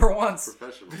 Never once.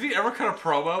 Professional. Did he ever cut a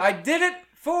promo? I did it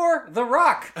for The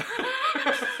Rock.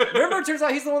 Remember, it turns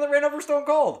out he's the one that ran over Stone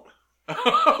Cold.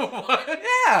 What?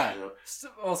 Yeah. Yep.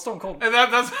 Well, Stone Cold. And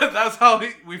that's how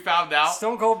we found out.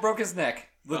 Stone Cold broke his neck,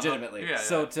 legitimately. Yeah,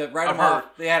 So yeah. to write I've him off,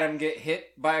 heard. they had him get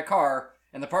hit by a car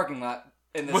in the parking lot.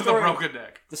 And the With story, a broken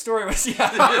neck. The story was,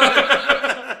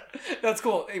 yeah. That's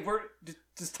cool. Hey, we're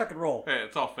just tuck and roll. Hey,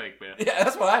 it's all fake, man. Yeah,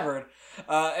 that's what I've heard.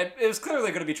 And it was clearly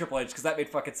going to be Triple H because that made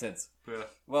fucking sense. Yeah.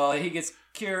 Well, he gets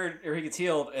cured or he gets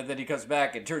healed, and then he comes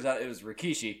back, and turns out it was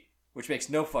Rikishi, which makes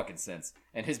no fucking sense.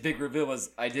 And his big reveal was,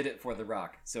 "I did it for The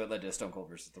Rock," so it led to Stone Cold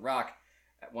versus The Rock.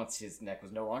 Once his neck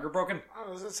was no longer broken.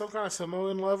 Oh, is it some kind of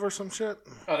Samoan love or some shit?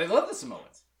 Oh, they love the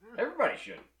Samoans. Everybody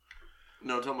should.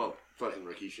 No, I'm talking about fucking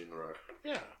Rikishi and The Rock.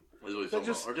 Yeah. That's what he's They talking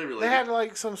just about. Are they they related? had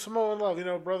like some Samoan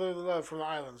love, brotherly love from the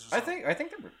islands. Or I something.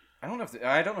 think they're. I don't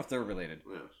know if they're related.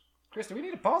 Yeah. Chris, do we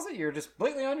need to pause it? You're just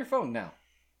blatantly on your phone now.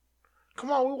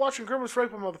 Come on, we're watching Grimace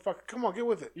rape a motherfucker. Come on, get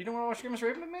with it. You don't want to watch Grimace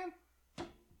Raven, man?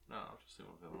 No, I'm just seeing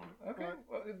what's going on. Okay.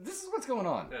 Well, this is what's going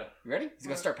on. Yeah. You ready? He's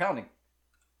gonna start pounding.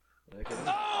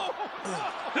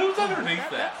 Who's underneath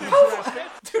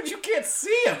that? Dude, you can't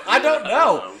see him. I don't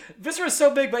know. Viscera is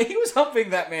so big, but he was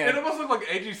humping that man. And it must look like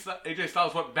AJ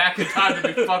Styles went back in time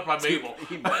to be fucked by Mabel.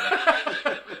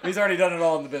 He's already done it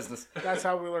all in the business. That's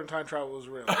how we learned time travel was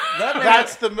real.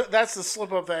 That's the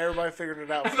slip up that everybody figured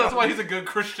it out. That's why he's a good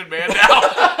Christian man now.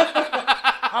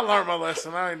 I learned my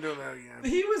lesson. I ain't doing that again.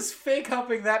 He was fake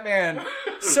humping that man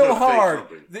so hard.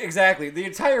 Exactly. The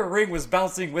entire ring was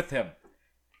bouncing with him.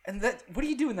 And what do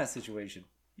you do in that situation?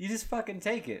 You just fucking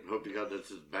take it. Hope to God that's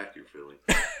his back you're feeling.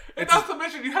 And not to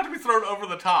mention, you have to be thrown over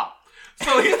the top.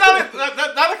 So he's not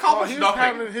that accomplished He's nothing.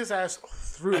 pounding his ass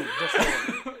through the floor.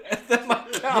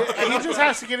 He just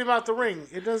has to get him out the ring.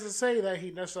 It doesn't say that he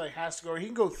necessarily has to go. He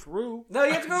can go through. No,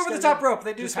 you have to go over the top rope.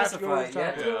 They do Just have to go specify. over the You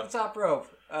have to go over the top rope.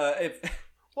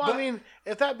 I mean,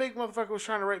 if that big motherfucker was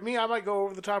trying to rape me, I might go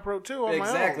over the top rope too on my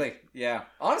own. Exactly. Yeah.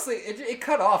 Honestly, it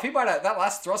cut off. He might have, that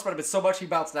last thrust might have been so much he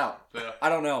bounced out. Yeah. I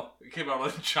don't know. It came out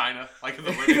like China, like in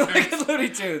the Looney Tunes. Like in Looney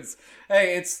Tunes.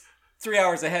 Hey, it's 3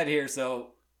 hours ahead here, so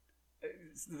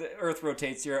the Earth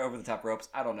rotates. You're over the top ropes.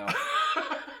 I don't know.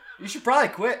 You should probably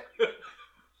quit.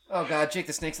 Oh God, Jake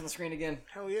the Snake's on the screen again.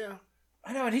 Hell yeah.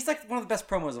 I know, and he's like one of the best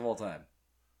promos of all time.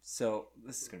 So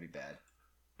this is gonna be bad.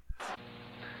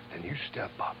 And you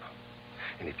step up.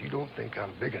 And if you don't think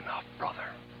I'm big enough, brother,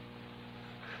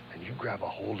 then you grab a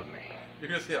hold of me. You're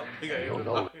going to see how big I am. You'll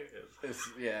know.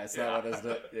 It's not what,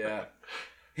 isn't it? Yeah.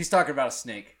 He's talking about a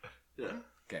snake. Yeah.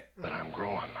 Okay. But I'm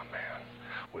growing, my man.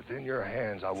 Within your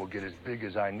hands, I will get as big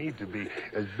as I need to be.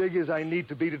 As big as I need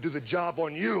to be to do the job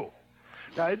on you.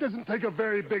 Now, it doesn't take a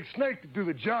very big snake to do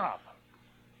the job.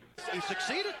 He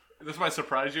succeeded. This might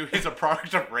surprise you. He's a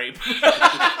product of rape.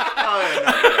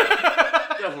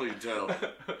 Definitely tell.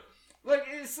 Like,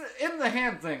 it's in the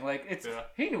hand thing. Like, it's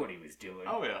he knew what he was doing.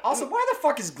 Oh, yeah. Also, why the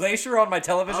fuck is Glacier on my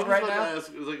television right now?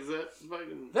 Ask, is that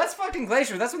fucking... That's fucking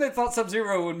Glacier. That's when they thought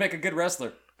Sub-Zero would make a good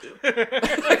wrestler.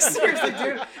 Like, seriously,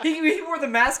 dude. He wore the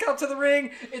mask out to the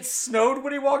ring. It snowed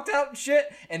when he walked out and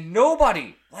shit. And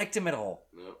nobody liked him at all.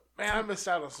 Nope. Man, I missed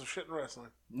out on some shit in wrestling.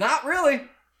 Not really.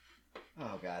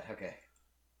 Oh, God. Okay.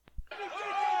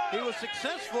 He was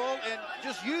successful in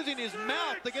just using his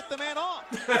mouth to get the man off.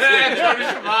 Tony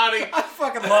Schiavone. I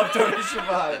fucking love Tony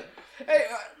Schiavone. Hey,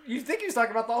 you think he was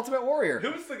talking about the Ultimate Warrior?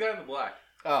 Who's the guy in the black?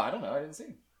 Oh, I don't know. I didn't see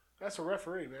him. That's a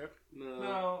referee, man.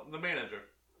 No, the manager.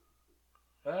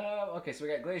 Okay, so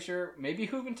we got Glacier. Maybe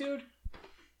Juventud?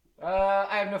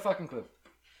 I have no fucking clue.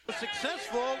 He was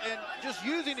successful in just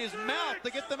using his mouth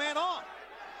to get the man off.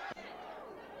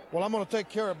 Well, I'm going to take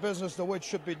care of business the way it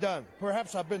should be done.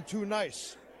 Perhaps I've been too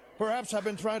nice. Perhaps I've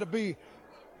been trying to be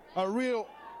a real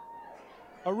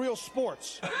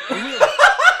sports. Who is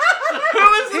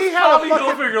this Tommy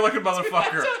Hilfiger looking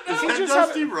motherfucker? Is that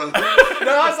Dusty Rhodes?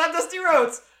 No, it's not Dusty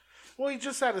Rhodes. Well, he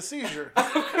just had a seizure.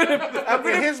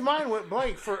 His mind went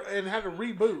blank and had to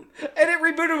reboot. And it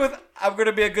rebooted with, I'm going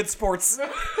to be a good sports.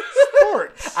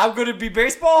 Sports. I'm going to be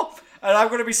baseball, and I'm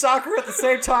going to be soccer at the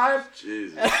same time.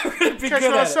 Jesus. And I'm going to be Catch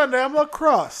good me on at Sunday, I'm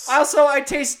lacrosse. Also, I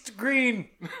taste green.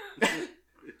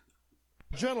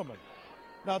 Gentlemen,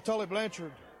 now Tully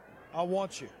Blanchard, I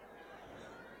want you.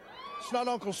 It's not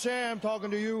Uncle Sam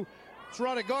talking to you. It's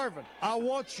Ronnie Garvin. I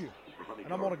want you.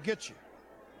 And I'm going to get you.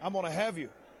 I'm going to have you.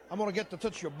 I'm going to get to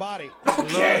touch your body.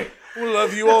 Okay. We'll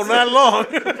love you all night long.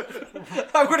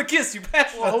 I'm going to kiss you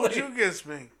passionately. Why would you kiss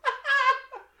me?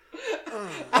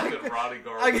 I'm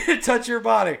going to touch your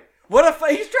body. What if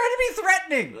he's trying to be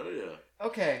threatening? Oh, yeah.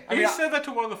 Okay. He said that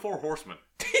to one of the Four Horsemen.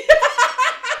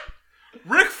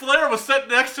 Ric Flair was sitting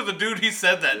next to the dude he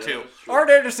said that to.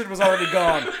 Art Anderson was already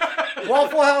gone.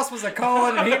 Waffle House was a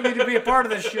calling, and he needed to be a part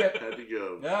of this shit. Had to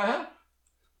go. Uh-huh.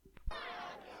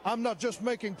 I'm not just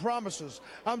making promises.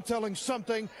 I'm telling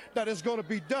something that is going to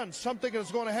be done, something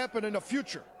that's going to happen in the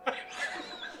future.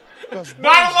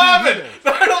 9/11!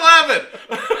 9/11!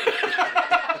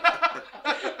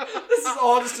 This is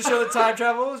all just to show that time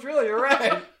travel was real. You're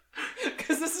right.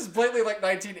 Because this is blatantly like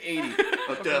 1980.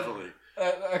 Oh, definitely.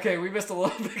 Okay, we missed a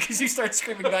little bit because you start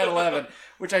screaming 9/11,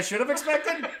 which I should have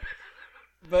expected.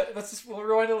 But we'll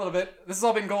rewind a little bit. This has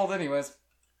all been gold anyways.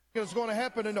 It's going to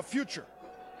happen in the future.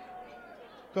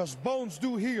 Because bones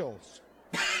do heals.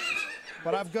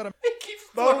 But I've got to...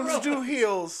 Bones do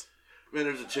heals. Man,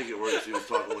 there's a chick at work. She was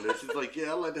talking with her. She's like,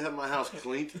 "Yeah, I'd like to have my house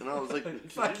cleaned." And I was like,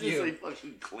 Fuck "Did you you. say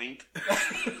fucking cleaned?"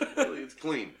 Like, it's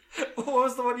clean. What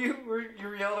was the one you were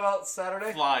yelling about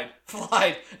Saturday?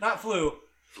 Flied. Not flew.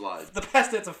 Flied. The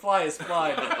past tense of fly is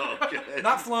flied. Okay.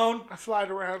 Not flown. I flied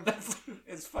around.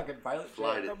 It's fucking violent.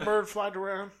 Flied it. A bird flied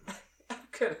around. I'm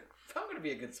gonna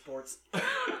be a good sports.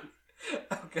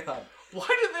 Oh God. Why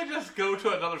did they just go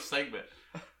to another segment?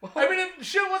 I mean,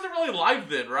 shit wasn't really live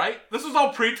then, right? This was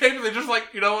all pre-taped and they just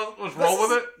like, was roll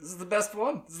with it? This is the best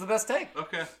one. This is the best take.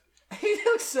 Okay. He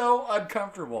looks so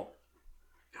uncomfortable.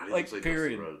 God, he Like, looks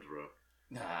period. Dusty Rhodes, bro.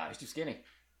 Nah, he's too skinny.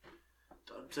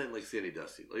 I'm saying like skinny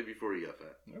Dusty, like before he got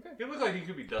fat. Okay. He looks like he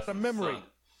could be Dustin's A memory. son.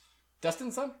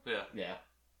 Dustin's son? Yeah. Yeah.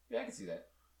 Yeah, I can see that.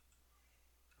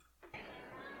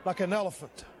 Like an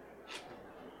elephant.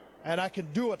 And I can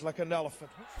do it like an elephant.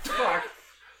 Fuck.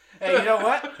 Hey, you know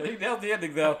what? He nailed the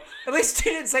ending, though. At least he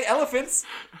didn't say elephants.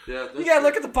 Yeah, You gotta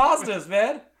look at the positives,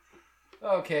 man.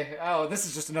 Okay. Oh, this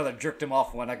is just another jerked him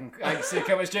off one. I can see it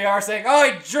coming as JR saying, "Oh,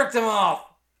 he jerked him off."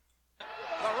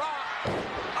 The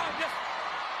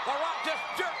Rock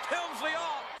just jerked Helmsley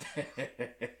off.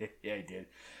 Yeah, he did.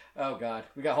 Oh God,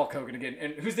 we got Hulk Hogan again.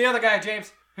 And who's the other guy,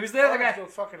 James? Who's the other guy? No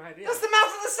fucking idea. That's the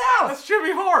Mouth of the South. That's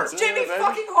Jimmy Hart. It's Jimmy Yeah, baby.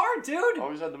 fucking Hart, dude.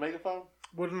 Always had the megaphone.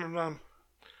 Wouldn't have known.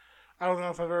 I don't know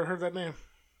if I've ever heard that name.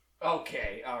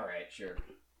 Okay, all right, sure.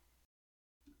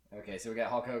 Okay, so we got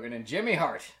Hulk Hogan and Jimmy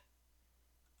Hart.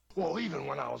 Well, even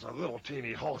when I was a little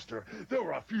teeny Hulkster, there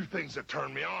were a few things that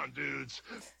turned me on, dudes.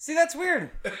 See, that's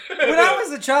weird. When I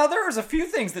was a child, there was a few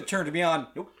things that turned me on.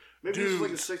 Nope. Maybe it was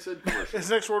like a 6 head commercial. His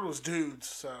next word was dudes,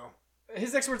 so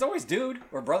His next word's always dude,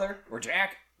 or brother, or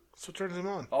Jack. that's what turns him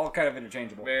on All kind of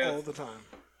interchangeable. Man, all the time.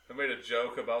 I made a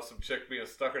joke about some chick being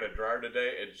stuck in a dryer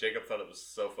today, and Jacob thought it was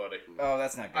so funny. Oh,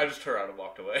 that's not good. I just turned around and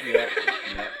walked away. Yeah.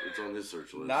 It's on his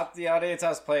search list. Not the audience I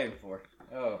was playing for.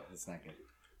 Oh, that's not good.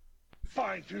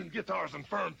 Fine-tuned guitars and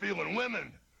firm-feeling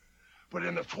women. But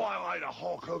in the twilight of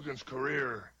Hulk Hogan's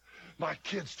career, my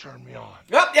kids turned me on.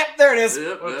 Yep, there it is.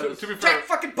 Yep, Well, yes. to be fair, Jack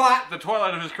fucking Pot. the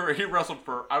twilight of his career, he wrestled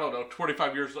for,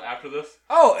 25 years after this.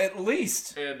 Oh, at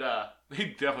least. And he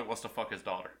definitely wants to fuck his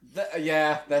daughter.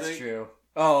 Yeah, that's true.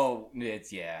 Oh,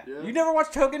 it's Yeah. You never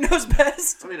watched Hogan Knows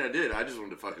Best? I mean, I did. I just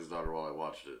wanted to fuck his daughter while I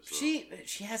watched it. So.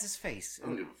 She has his face. I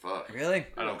don't give a fuck. Really?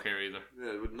 I don't care either.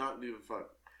 Yeah, it would not give a fuck.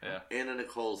 Yeah. Anna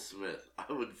Nicole Smith.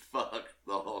 I would fuck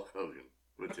the Hulk Hogan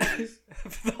with titties.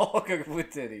 The Hulk Hogan with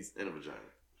titties. And a vagina.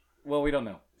 Well, we don't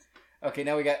know. Okay,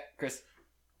 now we got, Chris,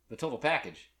 the total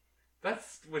package.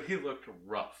 That's when he looked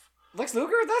rough. Lex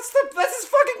Luger? That's his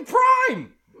fucking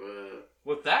prime!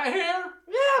 With that hair?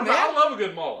 Yeah, man. I love a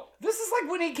good mullet. This is like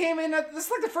when he came in, this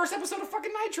is like the first episode of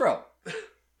fucking Nitro.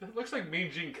 It looks like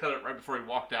Mean Gene cut it right before he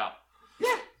walked out.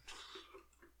 Yeah.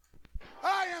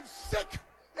 I am sick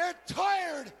and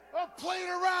tired of playing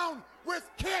around with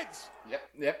kids.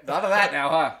 Yep. None of that now,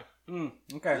 huh?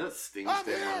 Okay. Is that Sting's I'm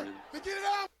thing here on him? to get it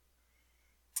out.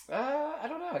 I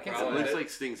don't know. I can't It say. looks like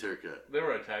Sting's haircut. They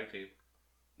were a tag team.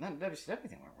 Not WCW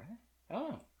thing, were they?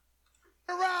 Oh.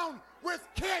 Around with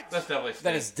kids. That's definitely Sting.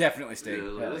 That is definitely Sting.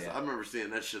 Yeah, Hell this- yeah. I remember seeing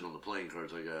that shit on the playing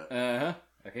cards I got. Uh-huh.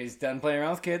 Okay, he's done playing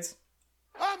around with kids.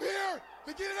 I'm here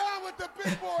to get it on with the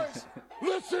big boys.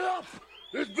 Listen up!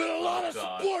 There's been a lot of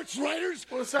God. sports writers.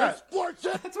 What's that? Sports.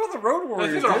 That's what the Road That's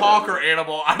Warriors either did. Hawk or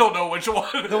Animal. I don't know which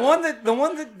one. The one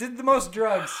that did the most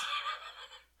drugs.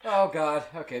 Oh God.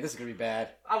 Okay, this is gonna be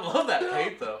bad. I love that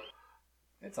paint though.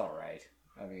 It's all right.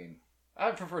 I mean,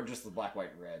 I prefer just the black,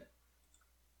 white, and red.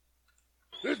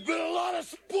 There's been a lot of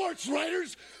sports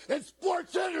writers and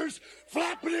sports editors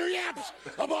flapping their yaps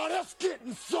about us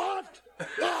getting soft.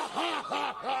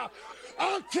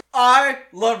 I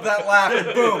love that laugh.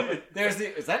 And boom. There's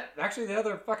the. Is that actually the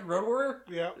other fucking Road Warrior?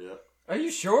 Yeah. Yeah. Are you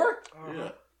sure?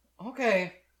 Yeah.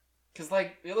 Okay. Cause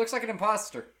like it looks like an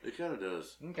imposter. It kind of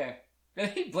does. Okay. And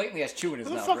he blatantly has chew in his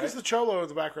Who the mouth, fuck right? is the Cholo in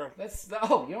the background? That's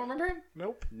oh, you don't remember him?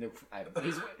 Nope. Nope.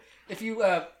 If you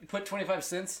put 25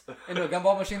 cents into a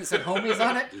gumball machine that said homies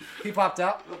on it, he popped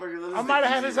out. I might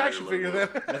have had his action figure then.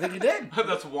 I think you did.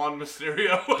 That's Juan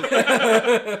Mysterio.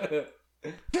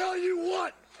 Tell you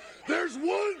what, there's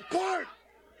one part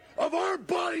of our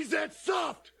bodies that's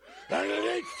soft, and it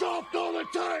ain't soft all the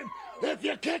time. If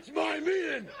you catch my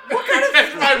meaning.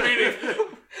 Catch my meaning.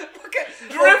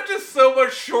 Drift is so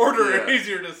much shorter and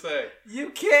easier to say. You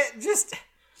can't just.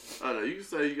 I know. You can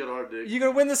say you got a hard dick. You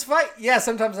gonna win this fight? Yeah,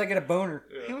 sometimes I get a boner.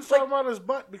 Yeah. He was talking about his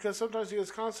butt because sometimes he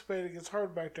gets constipated and gets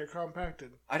hard back there,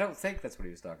 compacted. I don't think that's what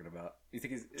he was talking about. You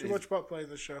think he's Too much butt play in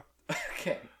this show.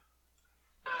 Okay.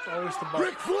 Always the butt.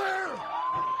 Ric Flair!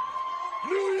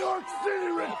 New York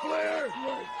City, Ric Flair!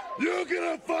 You're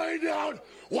gonna find out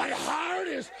what hard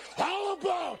is all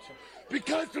about!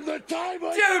 Because from the time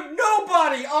Dude,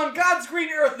 nobody on God's green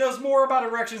earth knows more about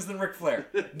erections than Ric Flair.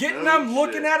 Getting them,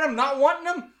 looking at them, not wanting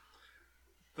them.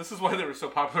 This is why they were so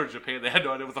popular in Japan. They had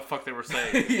no idea what the fuck they were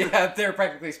saying. Yeah, they're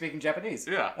practically speaking Japanese.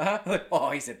 Yeah. Uh-huh. Oh,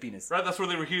 he said penis. Right, that's where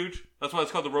they were huge. That's why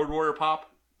it's called the Road Warrior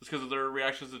Pop. It's because of their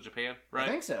reactions in Japan, right?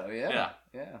 I think so, yeah.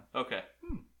 Yeah. Okay.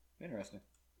 Interesting.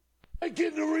 I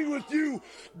get in the ring with you,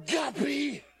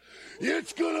 Guppy,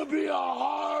 It's gonna be a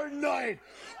hard night,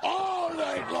 all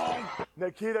night long.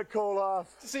 Nikita Koloff.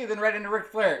 See, then right into Ric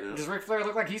Flair. Yeah. Does Ric Flair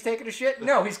look like he's taking a shit?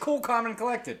 No, he's cool, calm, and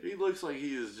collected. He looks like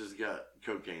he has just got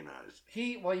cocaine eyes.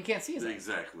 Well, you can't see his eyes.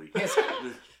 Exactly.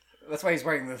 That's why he's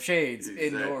wearing the shades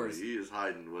indoors. He is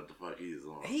hiding what the fuck he is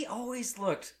on. He always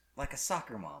looked like a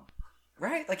soccer mom,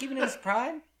 right? Like even in his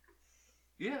prime.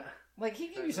 Yeah. Like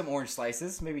he'd give you some orange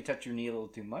slices, maybe touch your knee a little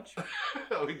too much.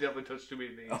 Oh, he definitely touched too many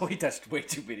knees. Oh, he touched way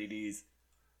too many knees.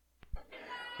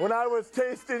 When I was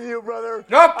tasting you, brother.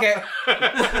 Okay.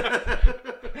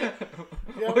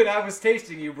 When I was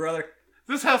tasting you, brother.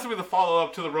 This has to be the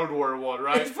follow-up to the Road Warrior one,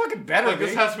 right? It's fucking better. Like,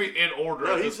 this has to be in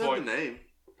order at this point. He said the name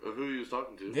of who he was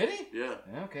talking to. Did he? Yeah.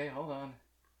 Okay, hold on.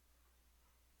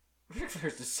 Ric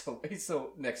Flair's just he's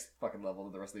so next fucking level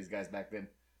to the rest of these guys back then.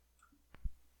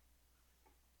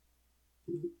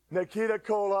 Nikita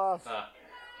Koloff.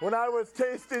 When I was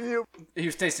tasting you. He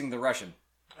was tasting the Russian.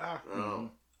 Mm-hmm.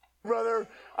 Brother,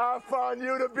 I found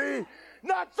you to be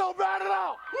not so bad at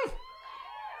all.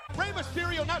 Rey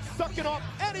Mysterio not sucking off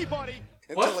anybody.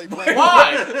 What?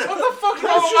 Why? What the fuck is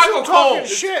wrong with Michael Cole?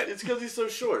 Shit. It's because he's so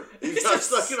short. He's not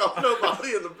sucking off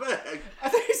nobody in the bag. I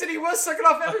think he said he was sucking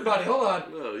off everybody. Hold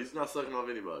on. No, he's not sucking off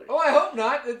anybody. Oh, I hope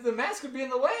not. The mask would be in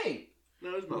the way.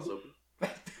 No, his mouth's open.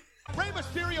 Rey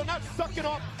Mysterio not sucking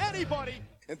off anybody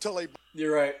until he.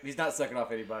 You're right. He's not sucking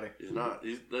off anybody. He's not.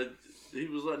 He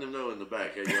was letting him know in the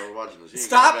back. Hey, y'all watching this.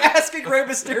 Stop asking Rey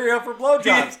Mysterio for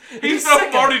blowjobs. He's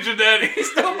no Marty Jannetty.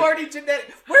 He's no Marty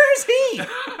Jannetty. Where is he?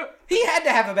 He had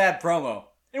to have a bad promo.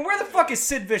 And where the fuck is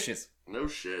Sid Vicious? No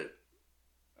shit.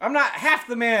 I'm not half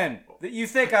the man that you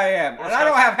think I am. And I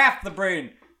don't have half the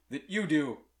brain that you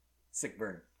do. Sick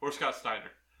burn. Or Scott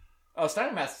Steiner. Oh,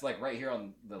 Steiner Mask is like right here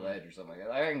on the ledge or something like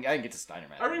that. I can get to Steiner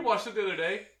Mask. I rewatched it the other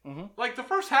day. Mm-hmm. Like, the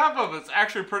first half of it's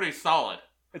actually pretty solid.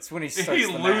 It's when he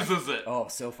loses it. Oh,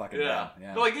 so fucking bad.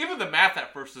 Yeah. But like, even the math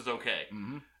at first is okay.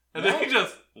 Mm-hmm. And then he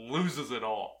just loses it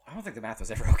all. I don't think the math was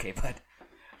ever okay, but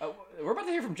we're about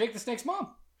to hear from Jake the Snake's mom.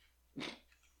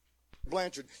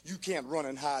 Blanchard, you can't run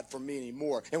and hide from me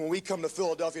anymore. And when we come to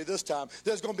Philadelphia this time,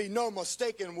 there's going to be no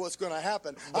mistaking what's going to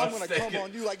happen. I'm going to come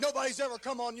on you like nobody's ever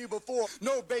come on you before.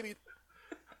 No, baby.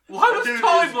 Why was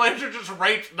Tully Blanchard just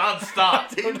raped nonstop?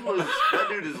 That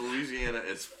dude is Louisiana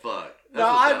as fuck. No,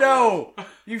 I know.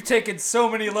 You've taken so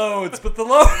many loads, but the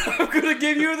load I'm going to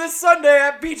give you this Sunday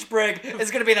at Beach Break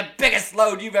is going to be the biggest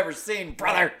load you've ever seen,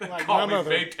 brother. Like call me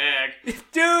Maytag.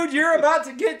 Dude, you're about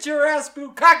to get your ass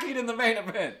bukkakied in the main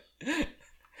event.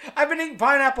 I've been eating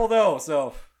pineapple, though,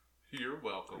 so... You're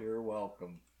welcome. You're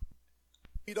welcome.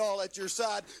 All at your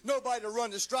side, nobody to run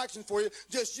distraction for you,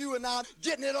 just you and I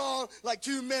getting it on like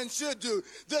two men should do.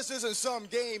 This isn't some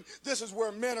game. This is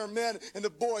where men are men and the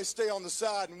boys stay on the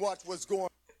side and watch what's going on.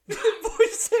 The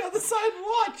boys stay on the side and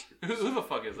watch. Who the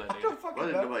fuck is that? Why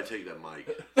didn't nobody take that mic?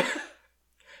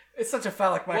 It's such a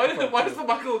phallic microphone. Why does the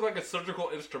mic look like a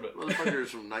surgical instrument? Motherfucker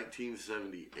is from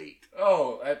 1978.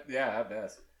 Oh, yeah, I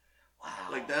bet. Wow.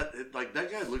 Like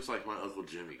that guy looks like my Uncle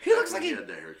Jimmy. He looks like he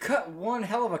cut one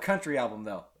hell of a country album,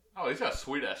 though. Oh, he's got a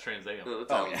sweet-ass Trans Am. No,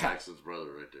 that's Alan Jackson's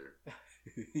brother right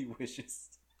there. He wishes.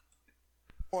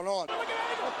 Going on. Go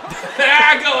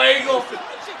Angle!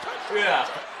 Yeah.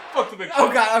 Fuck the big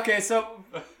Oh, God, okay, so...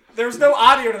 There was no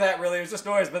audio to that, really. It was just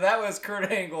noise, but that was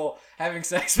Kurt Angle having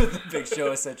sex with the Big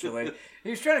Show, essentially. He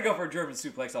was trying to go for a German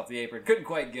suplex off the apron. Couldn't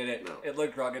quite get it. No. It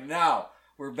looked wrong. And now,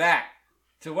 we're back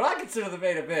to what I consider the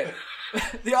main event.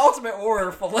 The Ultimate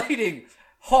Warrior filleting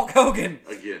Hulk Hogan.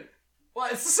 Again. Well,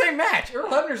 it's the same match. Earl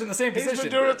Hebner's in the same position. He's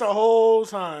been doing it the whole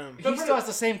time. He still has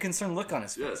the same concerned look on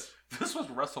his face. Yes. This was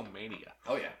WrestleMania.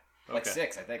 Oh, yeah. Like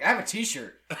 6, I think. I have a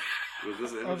t-shirt. Was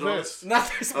this an image on it?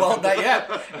 Not this. Well, not yet.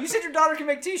 You said your daughter can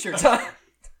make t-shirts, huh?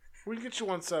 We can get you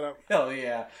one set up. Hell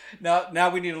yeah. Now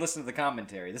we need to listen to the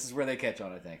commentary. This is where they catch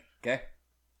on, I think. Okay?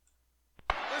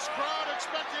 This crowd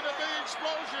expecting a big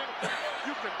explosion.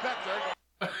 You can bet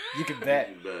they're You can bet.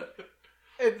 You can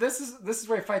bet. This is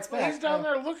where he fights back. He's down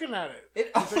there looking at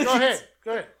it. Go ahead.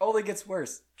 Go ahead. Only gets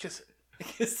worse. Kiss it.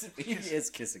 He is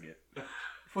kissing it.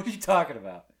 What are you talking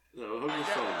about? No, Hogan's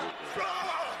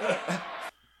son.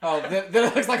 Oh, then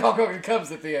it looks like Hulk Hogan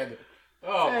comes at the end.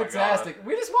 Oh, fantastic. My God.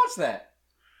 We just watched that.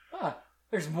 Huh.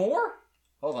 There's more?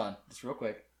 Hold on. Just real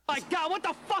quick. My God, what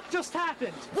the fuck just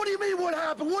happened? What do you mean what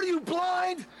happened? What are you,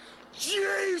 blind?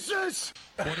 Jesus!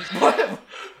 What?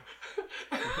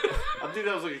 I think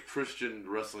that was like a Christian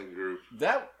wrestling group.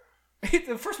 The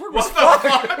first word was fuck.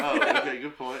 Oh, okay,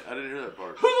 good point. I didn't hear that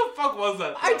part. Who the fuck was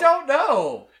that? I don't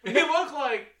know. He looked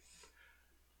like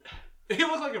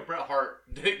if Bret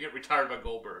Hart didn't get retired by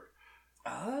Goldberg.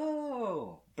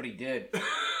 Oh, but he did.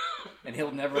 And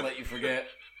he'll never let you forget.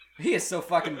 He is so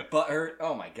fucking butthurt.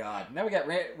 Oh my god. Now we got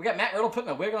Matt Riddle putting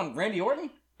a wig on Randy Orton?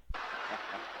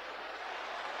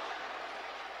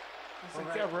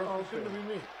 Yeah, bro. It's going to be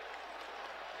me.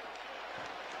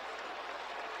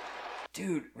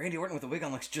 Dude, Randy Orton with a wig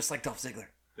on looks just like Dolph Ziggler.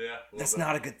 Yeah. That's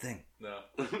not a good thing. No.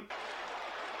 You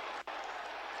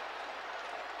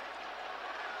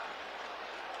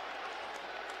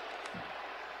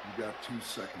got 2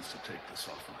 seconds to take this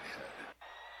off my head.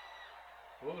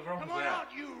 What was wrong Come with on that? out,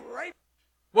 you rape.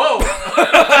 Whoa!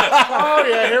 Oh,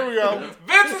 yeah, here we go.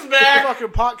 Vince is back!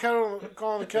 Fucking pot kettle,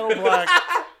 calling the kettle black.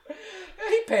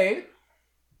 He paid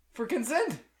for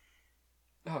consent.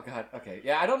 Oh, God. Okay.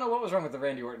 Yeah, I don't know what was wrong with the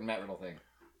Randy Orton Matt Riddle thing.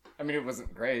 I mean, it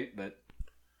wasn't great, but...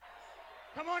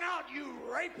 Come on out, you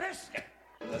rapist.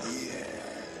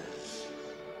 Yes.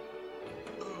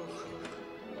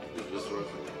 This one.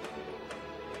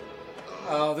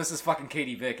 Oh, this is fucking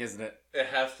Katie Vick, isn't it? It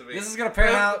has to be. This is gonna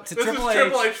pan out to Triple H. This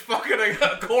is Triple H fucking a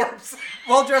corpse.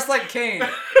 Well, dressed like Kane.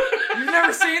 You've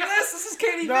never seen this? This is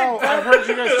Katie Vick. No, I've heard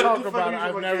you guys talk about it.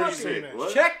 I've never seen it.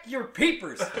 What? Check your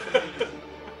peepers.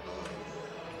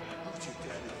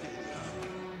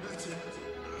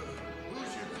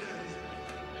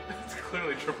 It's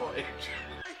clearly Triple H.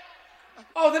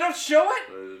 Oh, they don't show it?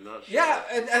 I did not show Yeah,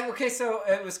 it. okay, so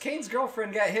it was Kane's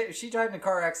girlfriend got hit. She died in a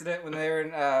car accident when they were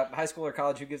in high school or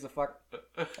college. Who gives a fuck?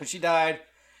 And she died.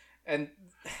 And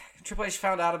Triple H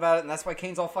found out about it, and that's why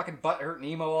Kane's all fucking butthurt and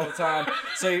emo all the time.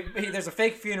 So there's a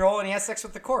fake funeral, and he has sex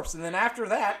with the corpse. And then after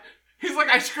that... He's like,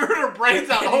 I screwed her brains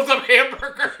out and holds up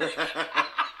hamburger.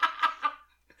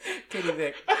 Katie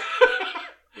Vick.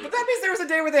 But that means there was a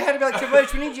day where they had to be like, Triple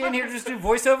H, we need you in here to just do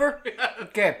voiceover.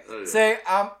 Okay, say,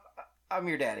 I'm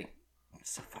your daddy.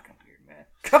 It's so fucking weird, man.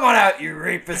 Come on out, you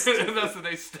rapist. That's the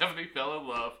day Stephanie fell in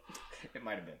love. It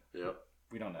might have been. Yep.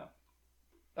 We don't know.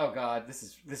 Oh god, this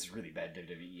is really bad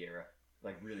WWE era.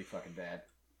 Like really fucking bad.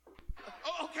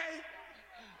 Oh, okay.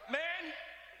 Man.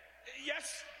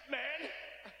 Yes, man.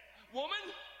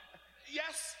 Woman.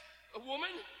 Yes, a woman.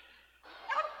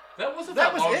 That wasn't That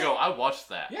that was long it. ago. I watched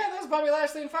that. Yeah, that was Bobby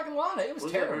Lashley and fucking Lana. It was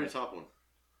What's terrible. the very top one?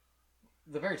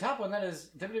 The very top one, that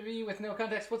is WWE with no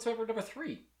context whatsoever, number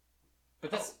 3.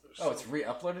 But that's it's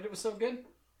re-uploaded. It was so good.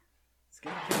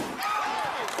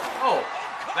 Oh,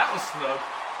 that was snug.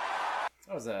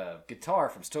 That was a guitar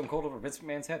from Stone Cold over Vince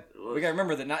McMahon's head. We gotta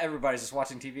remember that not everybody's just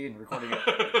watching TV and recording it.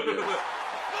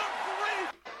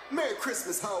 Merry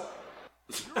Christmas, ho.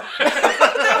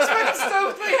 That was fucking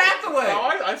Stokely Hathaway.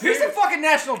 No, He's a fucking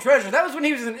national treasure. That was when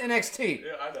he was in NXT.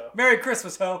 Yeah, I know. Merry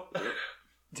Christmas, ho.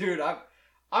 Dude,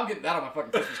 I'm getting that on my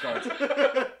fucking Christmas cards.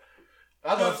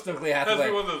 I love Stokely That's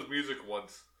Hathaway. one of those music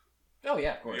ones. Oh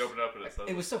yeah, of course. You open it up and it says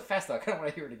it was so fast though. I kind of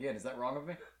want to hear it again. Is that wrong of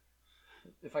me?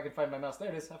 If I can find my mouse, there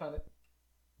it is. I found it.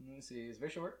 Let me see. It's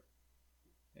very short.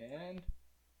 And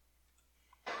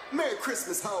Merry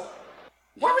Christmas, ho.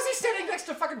 why was he standing next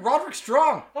to fucking Roderick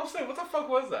Strong? I'm saying, what the fuck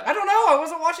was that? I don't know. I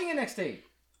wasn't watching NXT.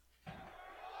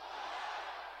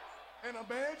 In a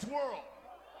man's world.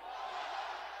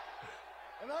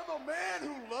 And I'm a man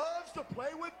who loves to play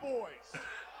with boys.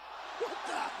 What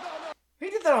the? No. He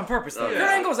did that on purpose though. Oh, yeah. Kurt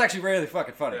Angle was actually really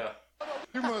fucking funny. Yeah.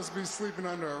 You must be sleeping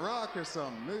under a rock or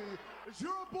something.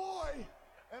 You're a boy,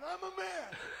 and I'm a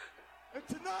man. And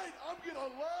tonight, I'm gonna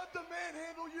love to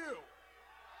manhandle you.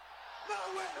 No,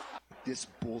 wait. This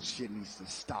bullshit needs to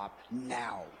stop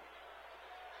now.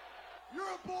 You're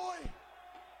a boy,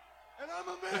 and I'm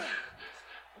a man.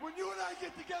 When you and I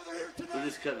get together here We're tonight,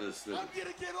 just cutting this I'm snippet.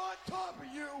 gonna get on top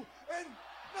of you, and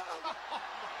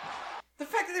The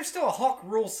fact that there's still a Hulk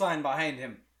rule sign behind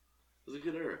him. It was a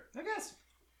good era. I guess.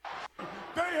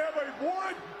 They have a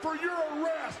warrant for your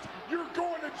arrest. You're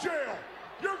going to jail.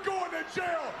 You're going to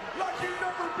jail like you've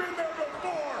never been there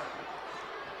before.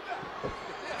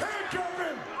 Handcuff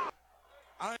him.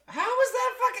 How was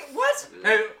that fucking what?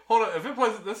 Hey, hold on. If it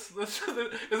plays this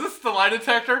is this the lie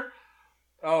detector?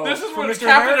 Oh, This is for when Mr.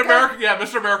 Captain America, yeah,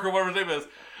 Mr. America, whatever his name is.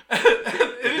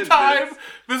 Anytime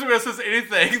Mr. America says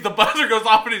anything, the buzzer goes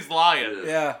off and he's lying.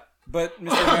 Yeah, but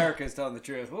Mr. America is telling the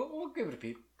truth. We'll give it a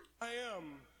peep. I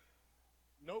am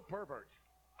no pervert.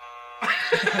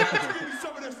 Give me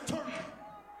some of this turkey.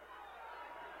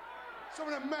 Some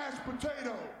of that mashed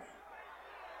potatoes.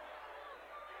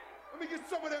 Let me get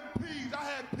some of them peas. I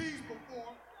had peas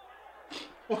before.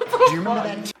 Do you remember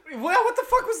that? Well, what the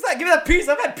fuck was that? Give me that piece.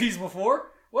 I've had peas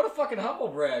before. What a fucking humble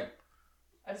brag.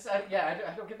 I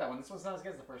don't get that one. This one's not as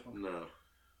good as the first one. No.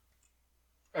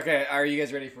 Okay, are you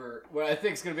guys ready for what I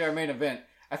think is going to be our main event?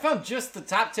 I found just the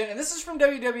top 10, and this is from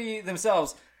WWE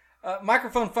themselves.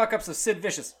 Microphone fuck-ups of Sid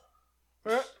Vicious.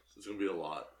 It's going to be a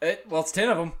lot. Well, it's 10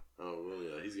 of them. Oh, well,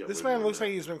 yeah. He's got This man looks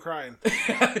like he's been crying.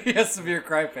 He has severe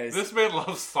cry face. This man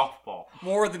loves softball.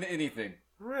 More than anything.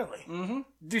 Really? Mm-hmm.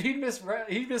 Dude, he missed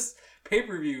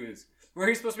pay-per-views where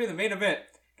he's supposed to be in the main event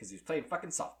because he's playing fucking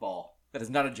softball. That is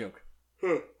not a joke.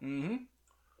 Mm-hmm.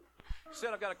 Sid,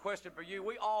 I've got a question for you.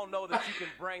 We all know that you can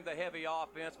bring the heavy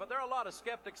offense, but there are a lot of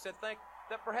skeptics that think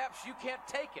that perhaps you can't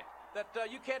take it, that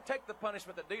you can't take the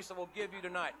punishment that Diesel will give you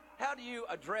tonight. How do you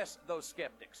address those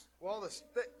skeptics? Well, the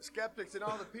skeptics and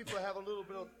all the people have a little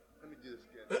bit of... Let me do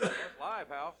this again. Live,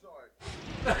 Hal. Sorry.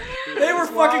 They were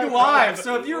fucking live,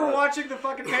 so if you were watching the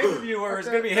fucking pay-per-view where it's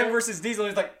going to be him versus Diesel,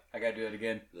 he's like, I got to do it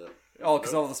again. Yeah. Oh,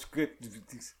 because all the script...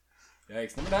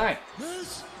 Yikes. Number 9.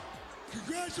 Miss,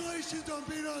 congratulations on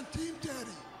being on Team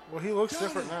Daddy. Well, he looks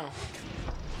different now.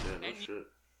 Yeah, no shit.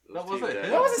 That wasn't it.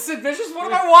 That wasn't Sid Vicious.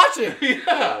 What am I watching?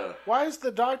 Yeah. Why is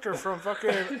the doctor from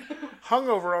fucking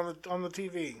Hungover on the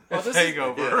TV? It's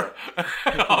Hangover.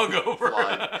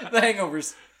 Hungover. The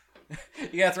Hangovers.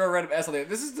 You gotta throw a random S on there.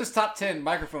 This is just top 10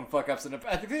 microphone fuck ups, and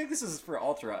I think this is for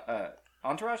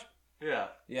Entourage. Yeah.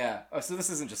 Yeah. Oh, so this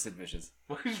isn't just Sid Vicious.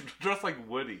 Why is he dressed like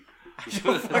Woody? Why is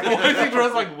he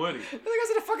dressed like Woody? The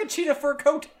guy's in a fucking cheetah fur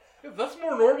coat. Yeah, that's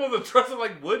more normal than dressing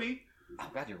like Woody. Oh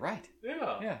God, you're right.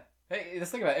 Yeah. Yeah. Hey,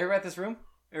 let's think about it. Everybody at this room,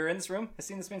 or in this room, has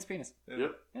seen this man's penis.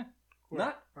 Yep. Yeah.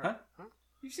 Not? Huh?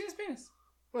 You've seen his penis?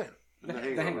 When? The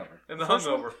Hangover. And the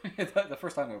Hungover. The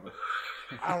first Hangover.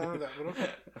 I don't remember that, but okay.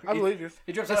 I believe you.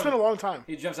 He jumps It's out been a long time.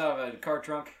 He jumps out of a car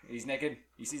trunk. He's naked.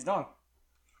 He sees dong.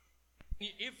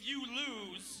 If you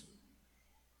lose,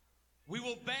 we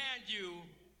will ban you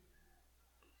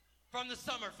from the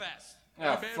Summerfest.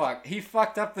 Oh, fuck. He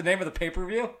fucked up the name of the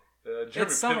pay-per-view? It's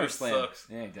SummerSlam. Sucks.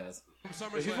 Yeah, he does.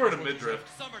 He's wearing a midriff.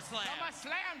 SummerSlam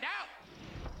out.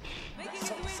 Making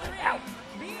his way to the ring,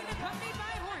 being accompanied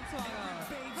by Hornswoggle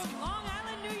from Long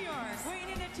Island, New York, weighing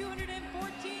in at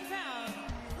 214 pounds,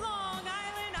 Long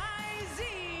Island IZ,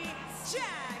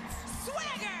 Jack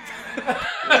Swagger.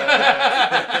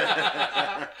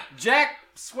 Jack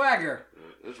Swagger.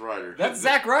 It's Ryder. That's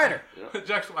Zack Ryder. Yep.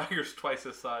 Jack Swagger's twice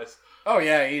his size. Oh,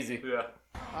 yeah, easy. Yeah.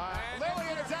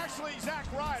 Lillian is actually Zack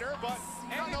Ryder, but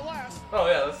nonetheless. Oh,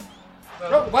 yeah, that's...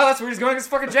 Oh, wow, that's where he's going. It's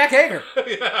fucking Jack Hager.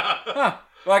 Yeah. Huh.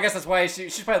 Well, I guess that's why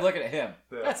she's probably looking at him.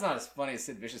 Yeah. That's not as funny as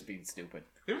Sid Vicious being stupid.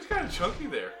 He was kind of chunky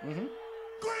there. Mm-hmm.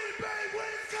 Green Bay,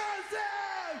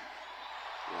 Wisconsin!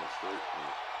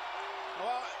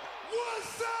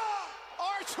 What's up?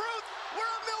 Our truth, we're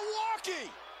in Milwaukee.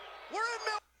 We're in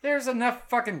Milwaukee. There's enough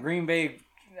fucking Green Bay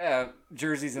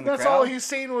jerseys in the That's crowd. all he's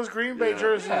seen was Green Bay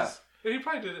jerseys. Yeah. He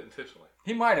probably did it intentionally.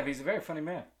 He might have. He's a very funny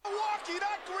man. Milwaukee,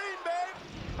 not Green Bay.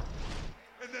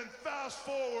 And then fast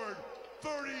forward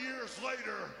 30 years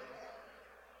later,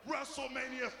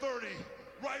 WrestleMania 30,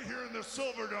 right here in the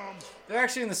Silverdome. They're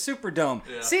actually in the Superdome.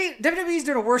 Yeah. See, WWE's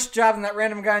doing a worse job than that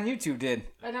random guy on YouTube did.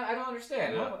 I don't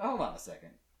understand. Yeah. Hold on a second.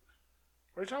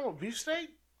 Are you talking about beefsteak?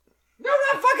 No,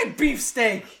 not fucking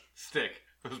beefsteak. Stick.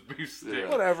 It was beef steak. Yeah.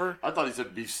 Whatever. I thought he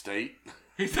said beef steak.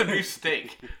 He said beef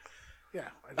steak. Yeah.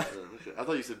 I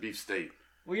thought you said beef steak.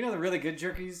 Well, you know the really good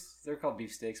jerkies? They're called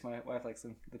beefsteaks. My wife likes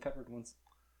them. The peppered ones.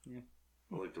 Yeah.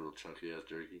 I like the real chunky ass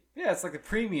jerky. Yeah, it's like the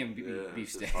premium Yeah,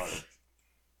 beefsteak. it's fire.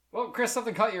 Well, Chris,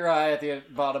 something caught your eye at the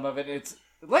bottom of it. It's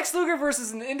Lex Luger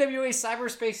versus an NWA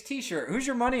Cyberspace t-shirt. Who's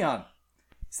your money on?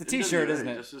 It's the t-shirt, NWA, isn't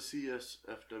it? Just a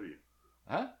CSFW.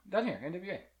 Huh? Down here,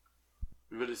 NWA.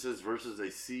 But it says versus a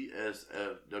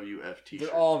CSFWF t-shirt.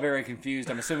 They're all very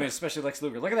confused. I'm assuming, especially Lex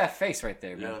Luger. Look at that face right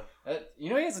there, man. Yeah.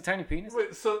 You know he has a tiny penis?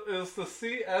 Wait, so is the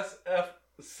CSWF,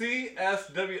 is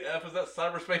that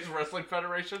Cyberspace Wrestling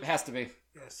Federation? It has to be.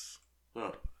 Yes.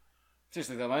 Huh.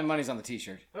 Seriously, though, my money's on the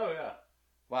t-shirt. Oh, yeah.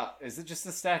 Wow, is it just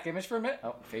a static image for a minute?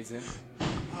 Oh, it fades in.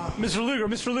 Mr.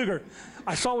 Luger,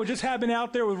 I saw what just happened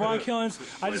out there with Ron Killens.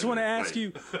 I just want to ask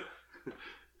you.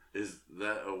 Is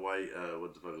that a white,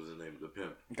 what the fuck was his name? The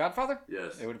pimp? Godfather?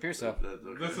 Yes. It would appear so.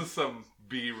 Okay. This is some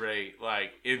B-rate,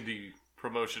 like, indie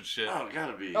promotion shit. Oh,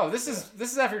 gotta be. Oh, this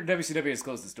is after WCW has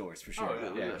closed its doors, for sure.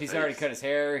 Oh, yeah. He's already cut his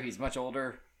hair. He's much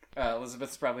older.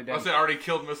 Elizabeth's probably dead. I say already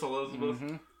killed Miss Elizabeth.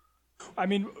 Mm-hmm. I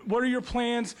mean, what are your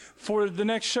plans for the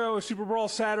next show, Super Bowl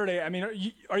Saturday? I mean, are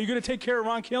you going to take care of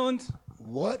Ron Killens?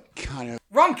 What kind of...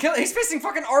 Ron Killens? He's facing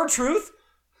fucking R-Truth?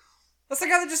 That's the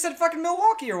guy that just said fucking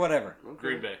Milwaukee or whatever.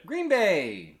 Green Bay. Green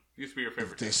Bay. Used to be your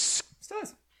favorite team. Still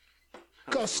is.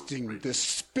 Disgusting,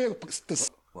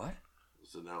 What?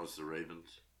 So now it's the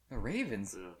Ravens. The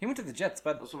Ravens? Yeah. He went to the Jets,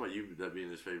 bud. I was talking about you, that being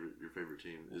your favorite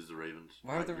team is the Ravens.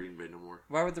 Why would Not the- Green Bay no more.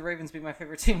 Why would the Ravens be my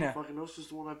favorite team now? Fucking no, it's just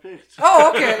the one I picked.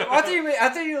 Oh, okay. Well, I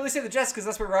thought you at least said the Jets because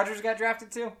that's where Rodgers got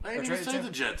drafted to. I didn't even say the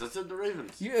Jets. I said the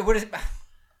Ravens. What is?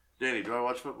 Danny, do I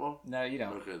watch football? No, you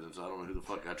don't. Okay, then so I don't know who the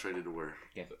fuck got traded to where.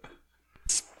 Yeah.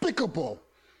 Despicable.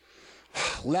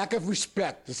 Lack of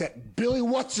respect. It's that Billy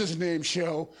What's-His-Name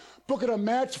show booking a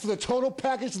match for the total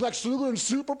package Lex Luger and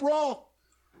Super Brawl.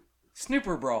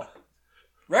 Snooper Brawl.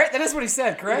 Right? That is what he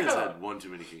said, correct? He just had one too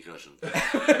many concussions. He's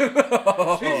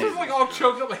just like all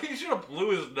choked up. He should have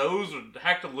blew his nose or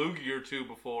hacked a loogie or two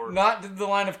before. Not did the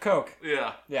line of coke.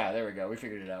 Yeah. Yeah, there we go. We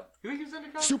figured it out. You think he's into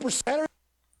coke? Super Saturday?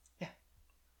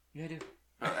 Yeah,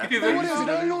 I do. What is it? I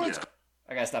don't know what it's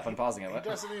I gotta stop unpausing it. He What?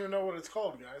 doesn't even know what it's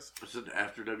called, guys. Was it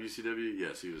after WCW?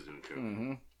 Yes, he was doing coke.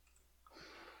 Mm-hmm.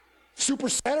 Super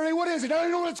Saturday? What is it? I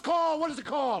don't know what it's called. What is it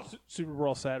called? Super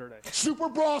Brawl Saturday. Super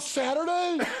Brawl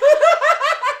Saturday?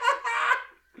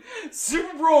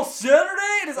 Super Brawl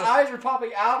Saturday? And his eyes are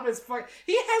popping out of his fuck.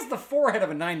 He has the forehead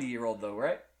of a 90-year-old, though,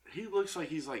 right? He looks like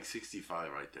he's like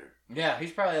 65 right there. Yeah,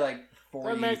 he's probably like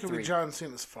 43. That man could be John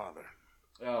Cena's father.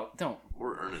 Oh, don't.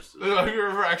 Or Ernest. Have you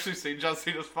ever actually seen John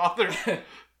Cena's father?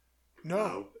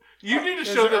 No. You need to Is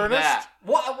show it them Ernest? that.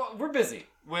 What? We're busy.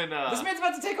 When This man's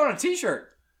about to take on a T-shirt.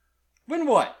 When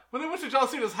what? When they went to John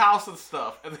Cena's house and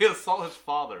stuff, and they assault his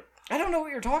father. I don't know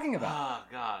what you're talking about. Ah,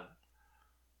 God.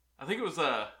 I think it was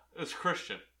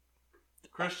Christian.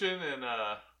 Christian and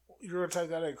You're gonna type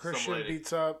that in. Christian lady.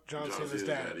 beats up John Cena's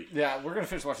daddy. Yeah, we're gonna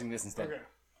finish watching this instead. Okay.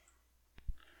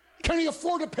 Can he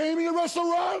afford to pay me to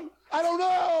wrestle around? I don't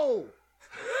know.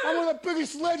 I'm one of the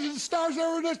biggest legends and stars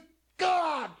ever in this.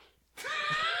 God.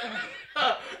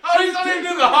 Oh, he's not even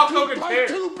doing the Hulk Hogan Part tear.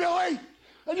 2, Billy.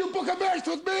 And you book a match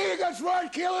with me against Ryan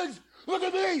Killings. Look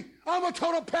at me. I'm a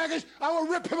total package. I will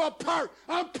rip him apart.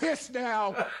 I'm pissed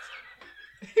now.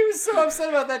 He was so upset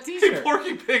about that T-shirt. He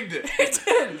Porky Pigged it. He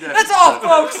did. That's all,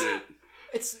 folks.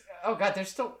 It's oh god. There's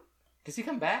still. Does he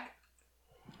come back?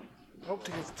 I hope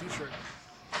he gets a T-shirt.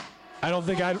 I don't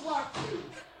think I'd.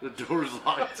 The door's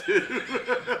locked too.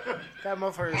 That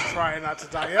motherfucker is trying not to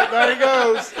die. Yep, there he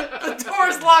goes. The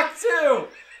door's locked too.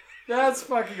 That's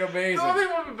fucking amazing. I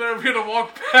think it would be better if you had to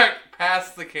walk back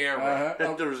past the camera.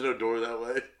 There was no door that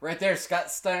way. Right there, Scott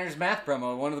Steiner's math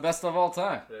promo, one of the best of all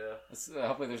time. Yeah.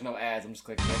 Hopefully there's no ads. I'm just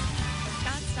clicking it.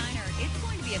 Scott Steiner, it's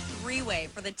going to be a three-way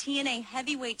for the TNA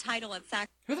heavyweight title at Sac.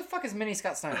 Who the fuck is Mini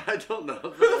Scott Steiner? I don't know.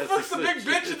 Who the fuck's the big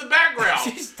bitch in the background?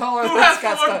 She's taller Who than has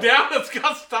Scott to look Steiner. down at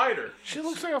Scott Steiner? She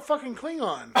looks like a fucking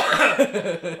Klingon.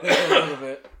 A little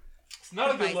bit. It's not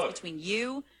a good Fights look. between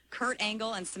you, Kurt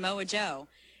Angle, and Samoa Joe.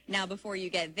 Now, before you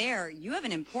get there, you have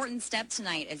an important step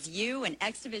tonight as you and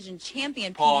X Division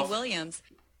champion Pause. P.D. Williams.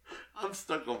 I'm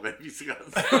stuck on Baby Scott.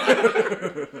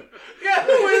 Yeah,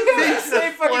 who is this?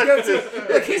 They fucking go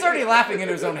to. Look, he's already laughing in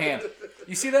his own hand.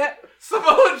 You see that?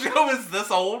 Samoa Joe is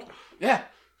this old? Yeah.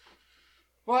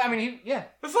 Well, I mean, yeah.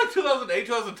 It's like 2008,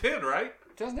 2010, right?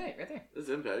 2008, right there. It's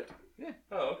Impact. Yeah.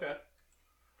 Oh, okay.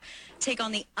 Take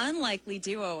on the unlikely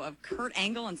duo of Kurt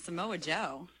Angle and Samoa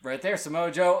Joe. Right there,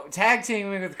 Samoa Joe tag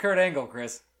teaming with Kurt Angle,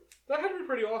 Chris. That had to be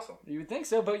pretty awesome. You would think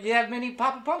so, but you have Mini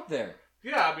Papa Pump there.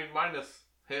 Yeah, I mean, minus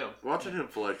him. Watching him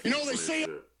flex. You know, they say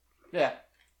Yeah.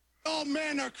 all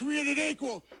men are created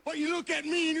equal. But you look at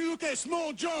me and you look at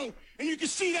Small Joe, and you can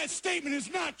see that statement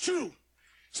is not true.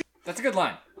 That's a good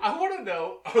line. I want to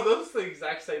know, are those the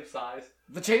exact same size?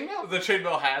 The chainmail? The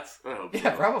chainmail hats?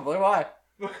 Yeah, probably. Why?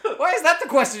 Why is that the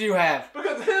question you have?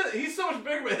 Because he's so much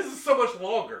bigger, but his is so much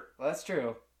longer. Well, that's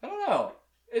true. I don't know.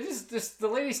 It is just the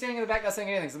lady standing in the back not saying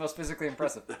anything is the most physically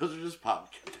impressive. Those are just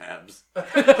pop tabs.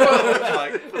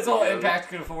 It's all Impact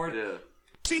can afford. Yeah.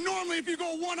 See, normally if you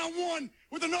go one-on-one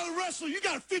with another wrestler, you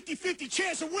got a 50-50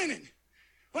 chance of winning.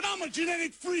 But I'm a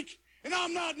genetic freak, and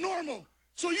I'm not normal.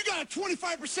 So you got a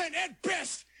 25% at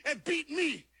best at beating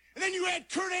me. And then you add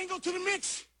Kurt Angle to the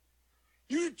mix,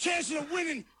 your chances of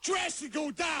winning drastically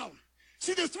go down.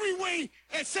 See, the three-way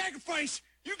at Sacrifice,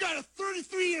 you got a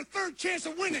 33 and a third chance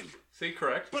of winning. See,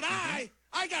 correct. But I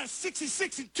got a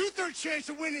 66 and two-thirds chance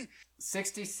of winning.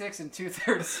 66 and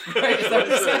 2/3. Right? Is that what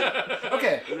you said?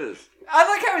 Okay. It is. I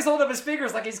like how he's holding up his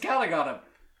fingers like he's counting on him.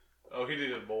 Oh, he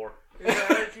needed more.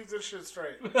 Yeah, keep this shit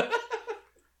straight.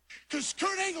 Because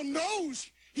Kurt Angle knows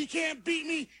he can't beat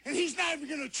me, and he's not even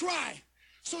going to try.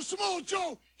 So, Samoa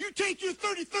Joe, you take your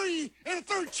 33 and a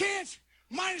third chance,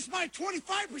 minus my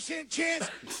 25% chance,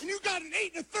 and you got an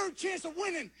 8 and a third chance of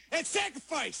winning at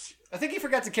Sacrifice. I think he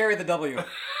forgot to carry the W.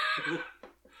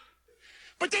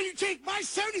 But then you take my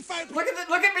 75%.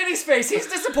 Look at Minnie's face. He's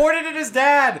disappointed in his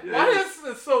dad. Why is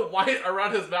it so white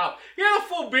around his mouth? He had a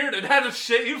full beard and had to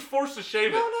shave. He was forced to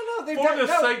shave it. No. They for dyed,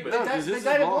 this segment. they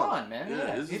dyed it blonde, man. Yeah,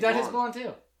 Yeah. his He is dyed his blonde. blonde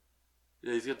too.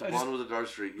 Yeah, he's got the blonde with a dark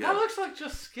streak. Yeah. That looks like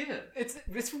just skin.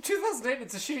 It's from 2008.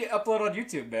 It's a shitty upload on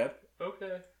YouTube, man.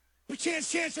 Okay.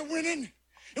 Chance of winning.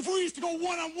 If we used to go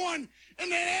one-on-one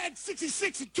and then add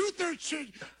 66 and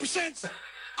 2/3%,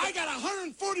 I got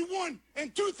 141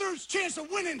 and 2/3 chance of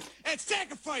winning at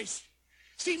sacrifice.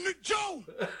 See, Joe.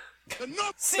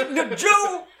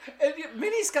 Joe!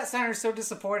 Mini Scott Steiner's so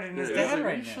disappointed in his dad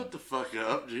right now. Shut the fuck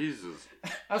up, Jesus.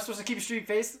 I was supposed to keep a straight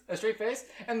face,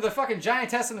 and the fucking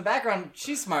giantess in the background,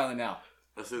 she's smiling now.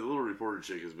 I say the little reporter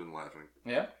chick has been laughing.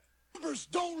 Yeah. Numbers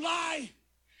don't lie,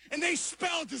 and they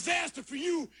spell disaster for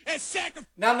you at sacrifice.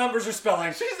 Now numbers are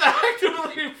spelling. She's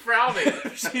actively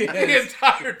frowning She the is.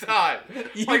 entire time.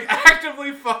 Like,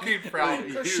 actively fucking frowning.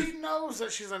 Because she knows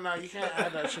that she's like, no, you can't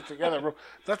add that shit together, bro.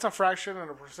 That's a fraction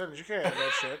and a percentage. You can't add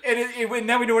that shit. And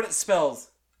now we know what it spells.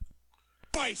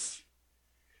 Twice.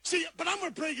 See, but I'm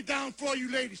going to break it down for all you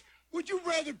ladies. Would you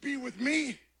rather be with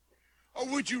me, or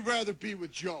would you rather be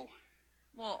with Joe?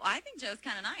 Well, I think Joe's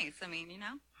kind of nice. I mean, you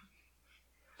know.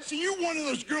 See, you one of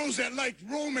those girls that like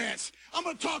romance. I'm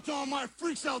going to talk to all my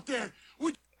freaks out there.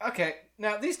 Okay,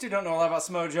 now these two don't know a lot about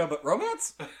Samoa Joe, but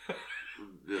romance?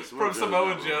 Yeah, From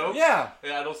Samoa Joe? Yeah.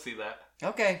 Yeah, I don't see that.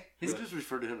 Okay. We just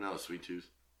refer to him now as Sweet Tooth.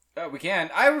 We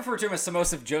can. I refer to him as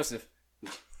Samosif Joseph.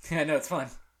 I know, it's fun.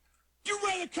 You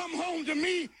rather come home to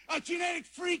me, a genetic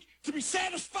freak, to be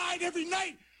satisfied every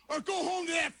night, or go home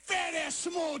to that fat-ass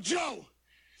Samoa Joe?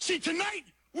 See, tonight,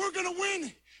 we're going to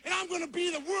win, and I'm going to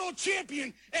be the world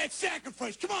champion at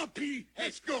sacrifice. Come on, P.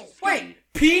 Let's go. Wait,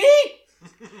 Petey?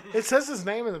 It says his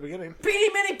name in the beginning.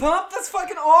 Petey Mini Pump? That's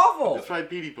fucking awful. That's right,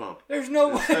 Petey Pump. There's no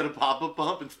way. Instead of Papa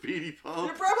Pump, it's Petey Pump.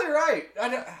 You're probably right.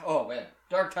 Oh, man.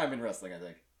 Dark time in wrestling, I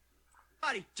think.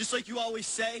 Buddy, just like you always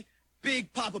say,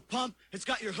 Big Papa Pump has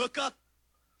got your hookup.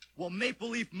 Well, Maple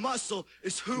Leaf Muscle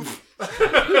is who?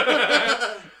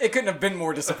 It couldn't have been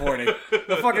more disappointing.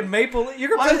 The fucking Maple Leaf.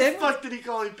 Why the fuck did he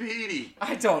call him Petey?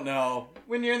 I don't know.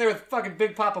 When you're in there with fucking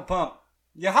Big Papa Pump,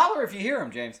 you holler if you hear him,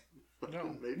 James.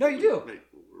 No, you do.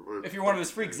 If you're one of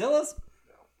his freakzillas.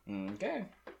 Okay.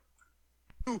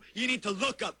 You need to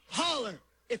look up. Holler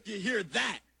if you hear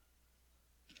that.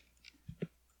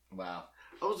 Wow.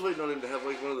 I was waiting on him to have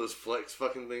like one of those flex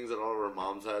fucking things that all of our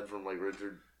moms had from like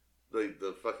Richard. Like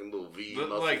the fucking little V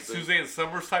muscle like thing. Suzanne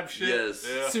Summers type shit? Yes.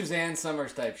 Yeah. Suzanne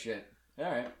Summers type shit.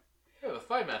 Alright. Yeah, the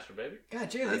Thigh Master, baby. God,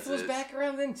 Jay Lethal's back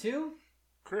around then too?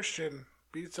 Christian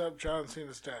beats up John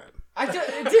Cena's dad.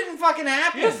 It didn't fucking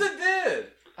happen. Yes, it did.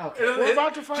 Okay. We're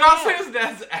about to find John out. Cena's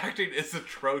dad's acting is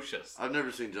atrocious. I've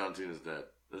never seen John Cena's dad.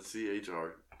 That's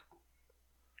CHR.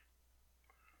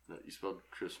 No, you spelled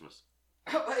Christmas.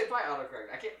 If I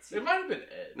autocorrect, I can't see. It might have been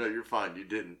Edge. No, you're fine. You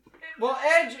didn't. Well,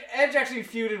 Edge actually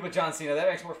feuded with John Cena. That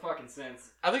makes more fucking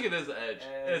sense. I think it is Edge.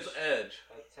 It's Edge.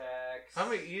 Attacks. How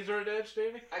many E's are at Edge,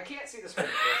 Danny? I can't see the screen.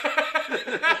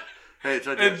 Hey, it's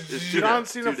right And there. It's John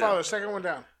Cena father, second one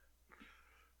down.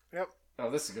 Yep. Oh,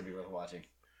 this is gonna be worth watching.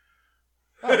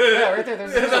 Oh, yeah, right there.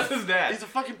 That's his dad. He's a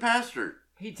fucking pastor.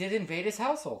 He did invade his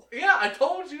household. Yeah, I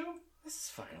told you. This is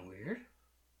fucking weird.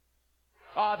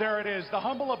 There it is, the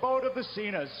humble abode of the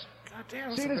Cenas. God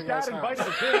damn, Cena's dad invited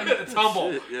us in. It's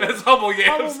humble. Shit, yeah. It's humble, yes.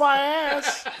 Humble my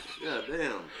ass. Yeah,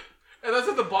 damn. And that's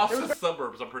in the Boston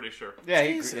suburbs, I'm pretty sure. Yeah,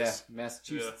 Jesus.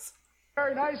 Massachusetts.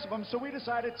 Very nice of him, so we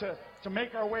decided to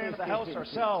make our way into the house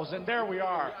ourselves, and there we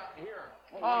are.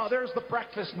 Oh, there's the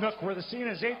breakfast nook where the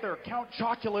Cenas ate their Count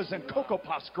Chocula's and Cocoa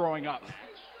Puffs growing up.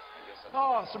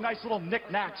 Oh, some nice little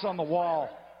knickknacks on the wall.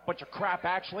 Bunch of crap,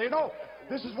 actually. And oh,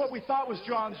 this is what we thought was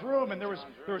John's room, and there was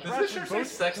Does this wrestling sure say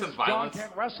booths. sex and Since John violence?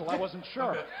 can't wrestle, I wasn't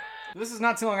sure. This is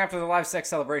not too long after the live sex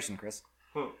celebration, Chris.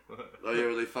 Oh yeah,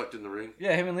 were they fucked in the ring?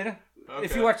 Yeah, him and Lita. Okay.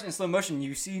 If you watch it in slow motion,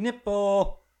 you see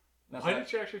nipple. Why did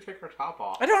she actually take her top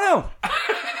off? I don't know.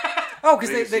 Oh,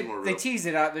 because Maybe see they more they rope. tease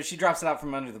it out. She drops it out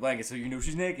from under the blanket, so you know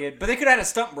she's naked. But they could have had a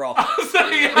stunt brawl. Why is there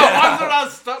not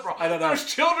a stunt bro? I don't know. There's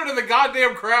children in the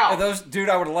goddamn crowd. Dude,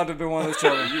 I would have loved to have been one of those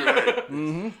children. You're right.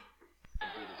 Mm-hmm.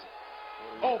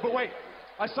 Oh, but wait.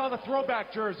 I saw the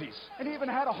throwback jerseys. And he even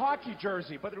had a hockey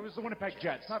jersey, but it was the Winnipeg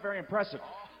Jets. Not very impressive.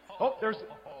 Oh, there's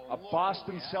a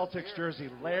Boston Celtics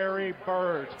jersey. Larry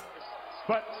Bird.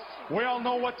 But we all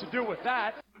know what to do with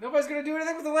that. Nobody's gonna do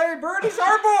anything with the Larry Bird. He's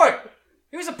our boy.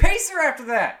 He was a pacer after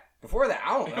that. Before that,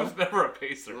 I don't He know. was never a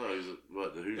pacer. No, he's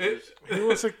what, the Hoosiers? He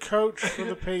was a coach for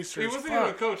the Pacers. He wasn't even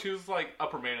a coach. He was like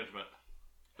upper management.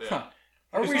 Yeah. Huh.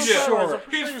 Are we He's sure?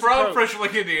 He's He's a from coach. Fresh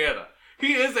Lake, Indiana.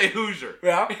 He is a Hoosier.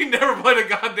 Yeah. He never played a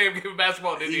goddamn game of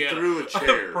basketball in He Indiana. threw a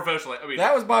chair. Professionally. I mean,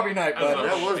 That was Bobby Knight, That was bud.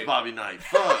 That was shit. Bobby Knight.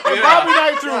 Fuck. Yeah. Bobby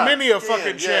Knight threw God many a damn, fucking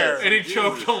yes. chair. and he Jesus.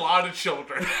 choked a lot of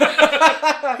children.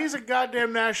 He's a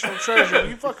goddamn national treasure.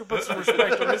 You fucking put some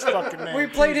respect on his fucking name. We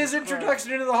played his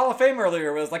introduction into the Hall of Fame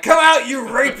earlier. It was like, come out, you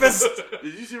rapist!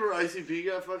 Did you see where ICP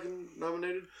got fucking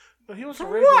nominated? But he was For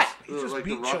rapist. what? He just like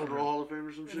beat the Rock and children. Roll Hall of Fame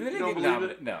or some shit. They You didn't don't get believe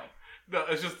nominated. it? No. No,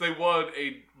 it's just they won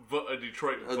a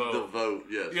Detroit vote. The vote,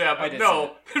 yes. Yeah, I but did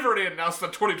no, they've already announced the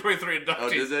 2023 inductees. Oh,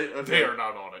 did they? Okay. They are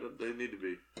not on it. They need to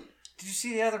be. Did you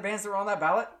see the other bands that were on that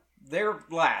ballot? They're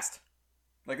last.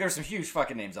 Like, there's some huge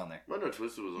fucking names on there. I know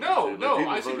Twisted was on No, there too. no,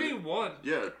 Like, ICP people voted- won.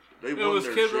 Yeah, they It won was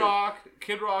their Kid shit. Rock.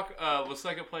 Kid Rock was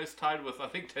second place, tied with I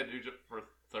think Ted Nugent for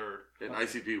third. And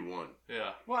ICP won.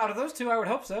 Yeah. Well, out of those two, I would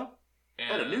hope so.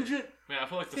 And Ted Nugent? Man, I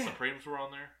feel like the Supremes were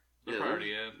on there. They're Yeah,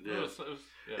 already in. yeah. It was,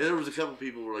 yeah. And there was a couple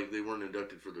people where like they weren't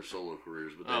inducted for their solo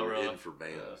careers, but they were really? in for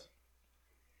bands.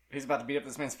 He's about to beat up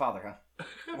this man's father, huh?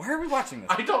 Why are we watching this?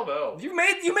 I don't know. You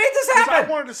made this Because I happen.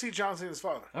 wanted to see John Cena's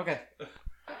father. Okay.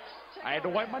 I had to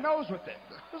wipe my nose with it.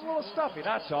 It was a little stuffy,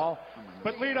 that's all.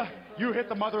 But Lita, you hit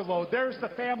the mother load. There's the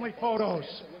family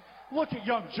photos. Look at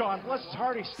young John. Bless his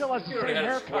heart, he still has the He already same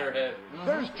had a square haircut. head.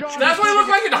 There's John. That's what he looked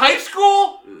like in high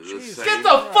school? Jeez. Get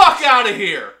the fuck out of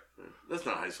here. That's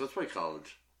not high school. That's probably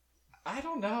college. I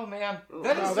don't know, man.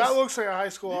 That looks like a high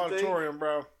school auditorium,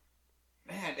 bro.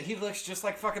 Man, he looks just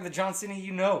like fucking the John Cena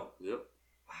you know. Yep.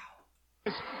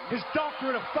 His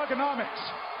doctorate of thugonomics.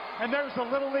 And there's the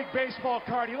Little League baseball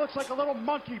card. He looks like a little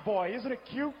monkey boy. Isn't it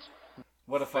cute?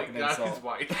 What a fucking God, insult. he's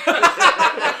white.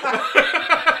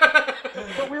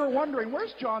 But we were wondering,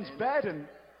 where's John's bed? And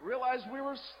realized we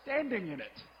were standing in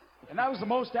it. And that was the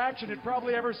most action he'd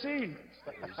probably ever seen.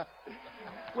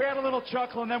 We had a little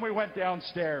chuckle, and then we went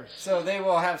downstairs. So they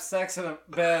will have sex in a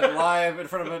bed live in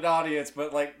front of an audience,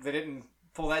 but like they didn't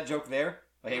pull that joke there?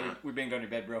 Like, hey, we banged on your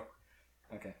bed, bro.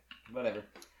 Okay, whatever.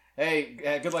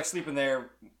 Hey, good luck sleeping there.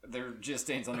 There are just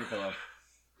stains on your pillow.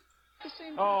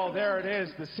 Oh, there it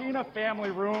is. The Cena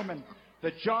family room and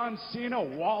the John Cena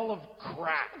wall of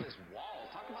crap.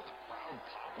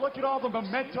 Look at all the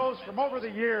mementos from over the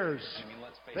years.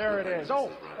 There it is.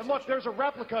 Oh, and look, there's a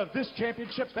replica of this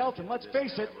championship belt, and let's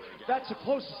face it, that's the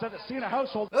closest that the Cena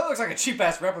household That looks like a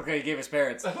cheap-ass replica he gave his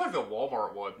parents. That's like the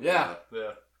Walmart one. Yeah.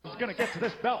 Yeah. is going to get to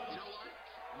this belt.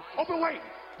 Oh, but wait,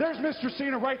 there's Mr.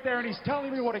 Cena right there, and he's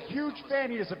telling me what a huge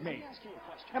fan he is of me.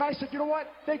 And I said, you know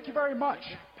what? Thank you very much.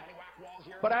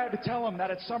 But I had to tell him that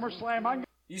at SummerSlam,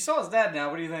 You saw his dad now.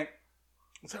 What do you think?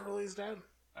 Is that really his dad?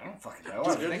 I don't fucking know. I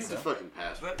don't think He's so. a fucking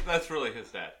pastor. That's really his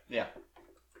dad. Yeah.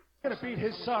 going to beat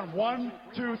his son 1,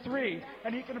 2, 3,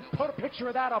 and he can put a picture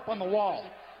of that up on the wall.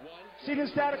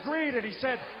 Cena's dad agreed, and he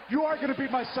said, you are going to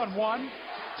beat my son 1,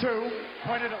 2,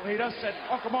 pointed at Lita, said,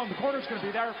 Uncle Mo in the corner's going to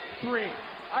be there, 3.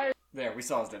 There, we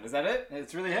saw his dad. Is that it?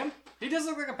 It's really him? He does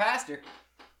look like a pastor.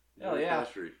 Hell yeah.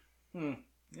 Pastor. Yeah,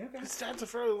 okay. His dad's a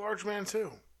fairly large man, too.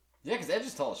 Yeah, because Edge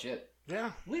is tall as shit.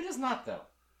 Yeah. Lita's not, though.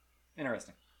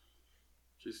 Interesting.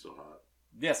 She's still hot.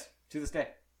 Yes, to this day.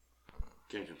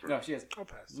 Can't confirm. No, she is. I'll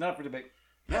pass. Not up for debate.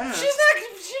 Yeah. She's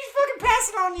fucking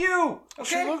passing on you. Okay.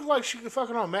 She looked like she could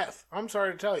fucking on meth. I'm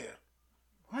sorry to tell you.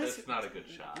 That's not a good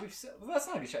shot. Well, that's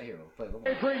not a good shot. Here, we'll play a little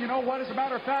I agree, you know what? As a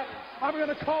matter of fact, I'm going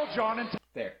to call John and...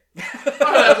 There.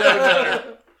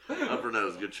 Upper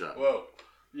nose, good shot. Whoa.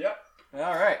 Yep.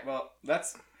 All right. Well,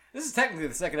 this is technically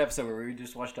the second episode where we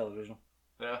just watched television.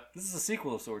 Yeah. This is a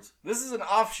sequel of sorts. This is an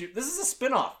offshoot. This is a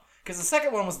spin-off. Because the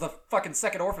second one was the fucking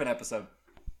second Orphan episode.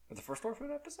 Or the first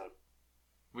Orphan episode?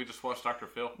 We just watched Dr.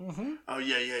 Phil. Mm-hmm. Oh,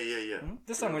 yeah. Mm-hmm.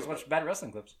 This time we just watched bad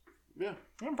wrestling clips. Yeah.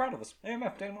 I'm proud of us.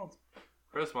 AMF, Dana Mullins.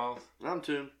 Chris Miles. I'm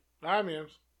tuned. I'm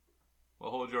Yams.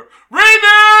 We'll hold your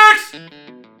remix!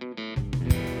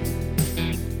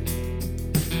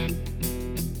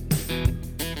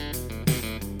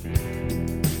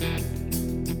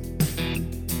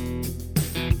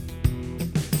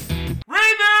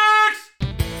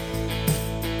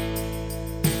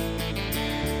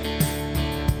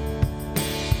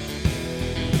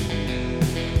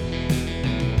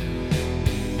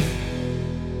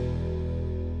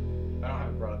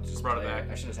 Brought it back.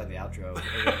 I should have had the outro.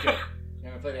 You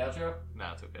want to play the outro?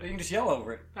 No, it's okay. You can just yell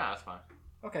over it. No, that's fine.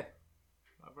 Okay.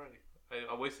 I'm ready.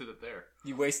 I wasted it there.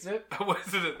 You wasted it? I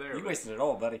wasted it there. You wasted it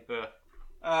all, buddy.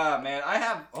 Yeah. Man, I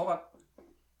have... Hold on.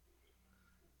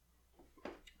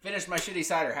 Finished my shitty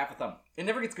cider, half a thumb. It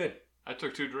never gets good. I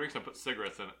took 2 drinks and put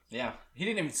cigarettes in it. Yeah. He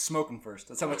didn't even smoke them first.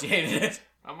 That's how much he hated it.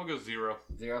 I'm going to go 0.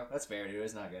 0? That's fair, dude.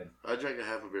 It's not good. I drank a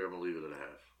half a beer. I'm going to leave it at a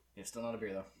half. It's still not a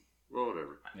beer, though. Well,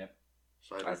 whatever. Yep.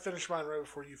 Cider. I finished mine right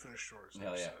before you finished yours.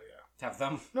 Hell yeah. So, Half a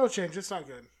thumb? No change. It's not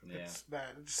good. Yeah. It's bad.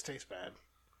 It just tastes bad.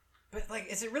 But, like,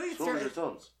 is it really... So what was your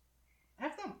thumbs?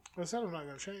 Half thumb. I said I'm not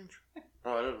going to change.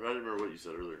 Oh, I didn't remember what you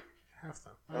said earlier. Half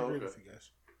thumb. I agree with you guys.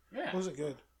 Yeah. It wasn't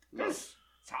good. No. It's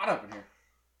hot up in here.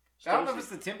 I don't know if it's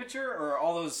the temperature or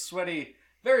all those sweaty,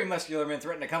 very muscular men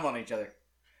threatening to come on each other.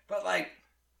 But, like,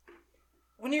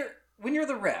 when you're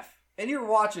the ref and you're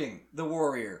watching the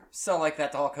Warrior sell like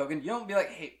that to Hulk Hogan, you don't be like,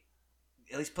 hey,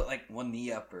 at least put like one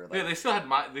knee up or like. Yeah, they still had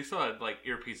like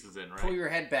earpieces in, right? Pull your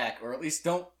head back, or at least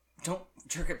don't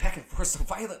jerk it back and forth so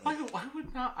violently. Why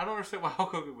would not? I don't understand why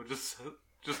Hulk Hogan would just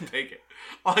take it.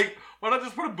 Like, why not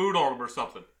just put a boot on him or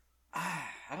something?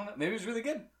 I don't know. Maybe it was really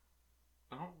good.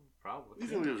 Oh, probably. You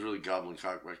think it was really gobbling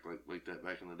cock like that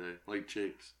back in the day? Like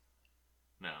chicks?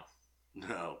 No.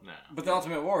 But the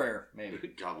Ultimate Warrior, maybe.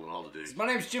 Gobbling all the days. My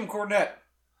name's Jim Cornette,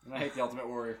 and I hate the Ultimate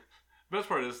Warrior. Best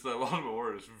part is the Ultimate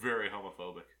Warrior is very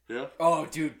homophobic. Yeah? Oh,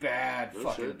 dude, bad. No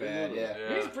Fucking shit, bad,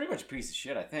 yeah. He's pretty much a piece of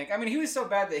shit, I think. I mean, he was so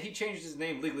bad that he changed his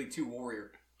name legally to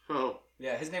Warrior. Oh.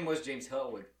 Yeah, his name was James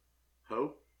Hellwig.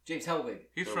 Ho? James Hellwig.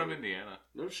 He's from Indiana.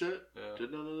 No shit. Yeah.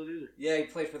 Did not know that either. Yeah, he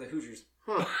played for the Hoosiers.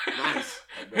 Huh. Nice.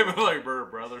 Him and like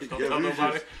Bird Brothers. Don't tell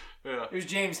nobody. Yeah. It was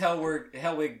James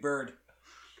Hellwig Bird.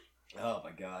 Oh,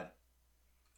 my God.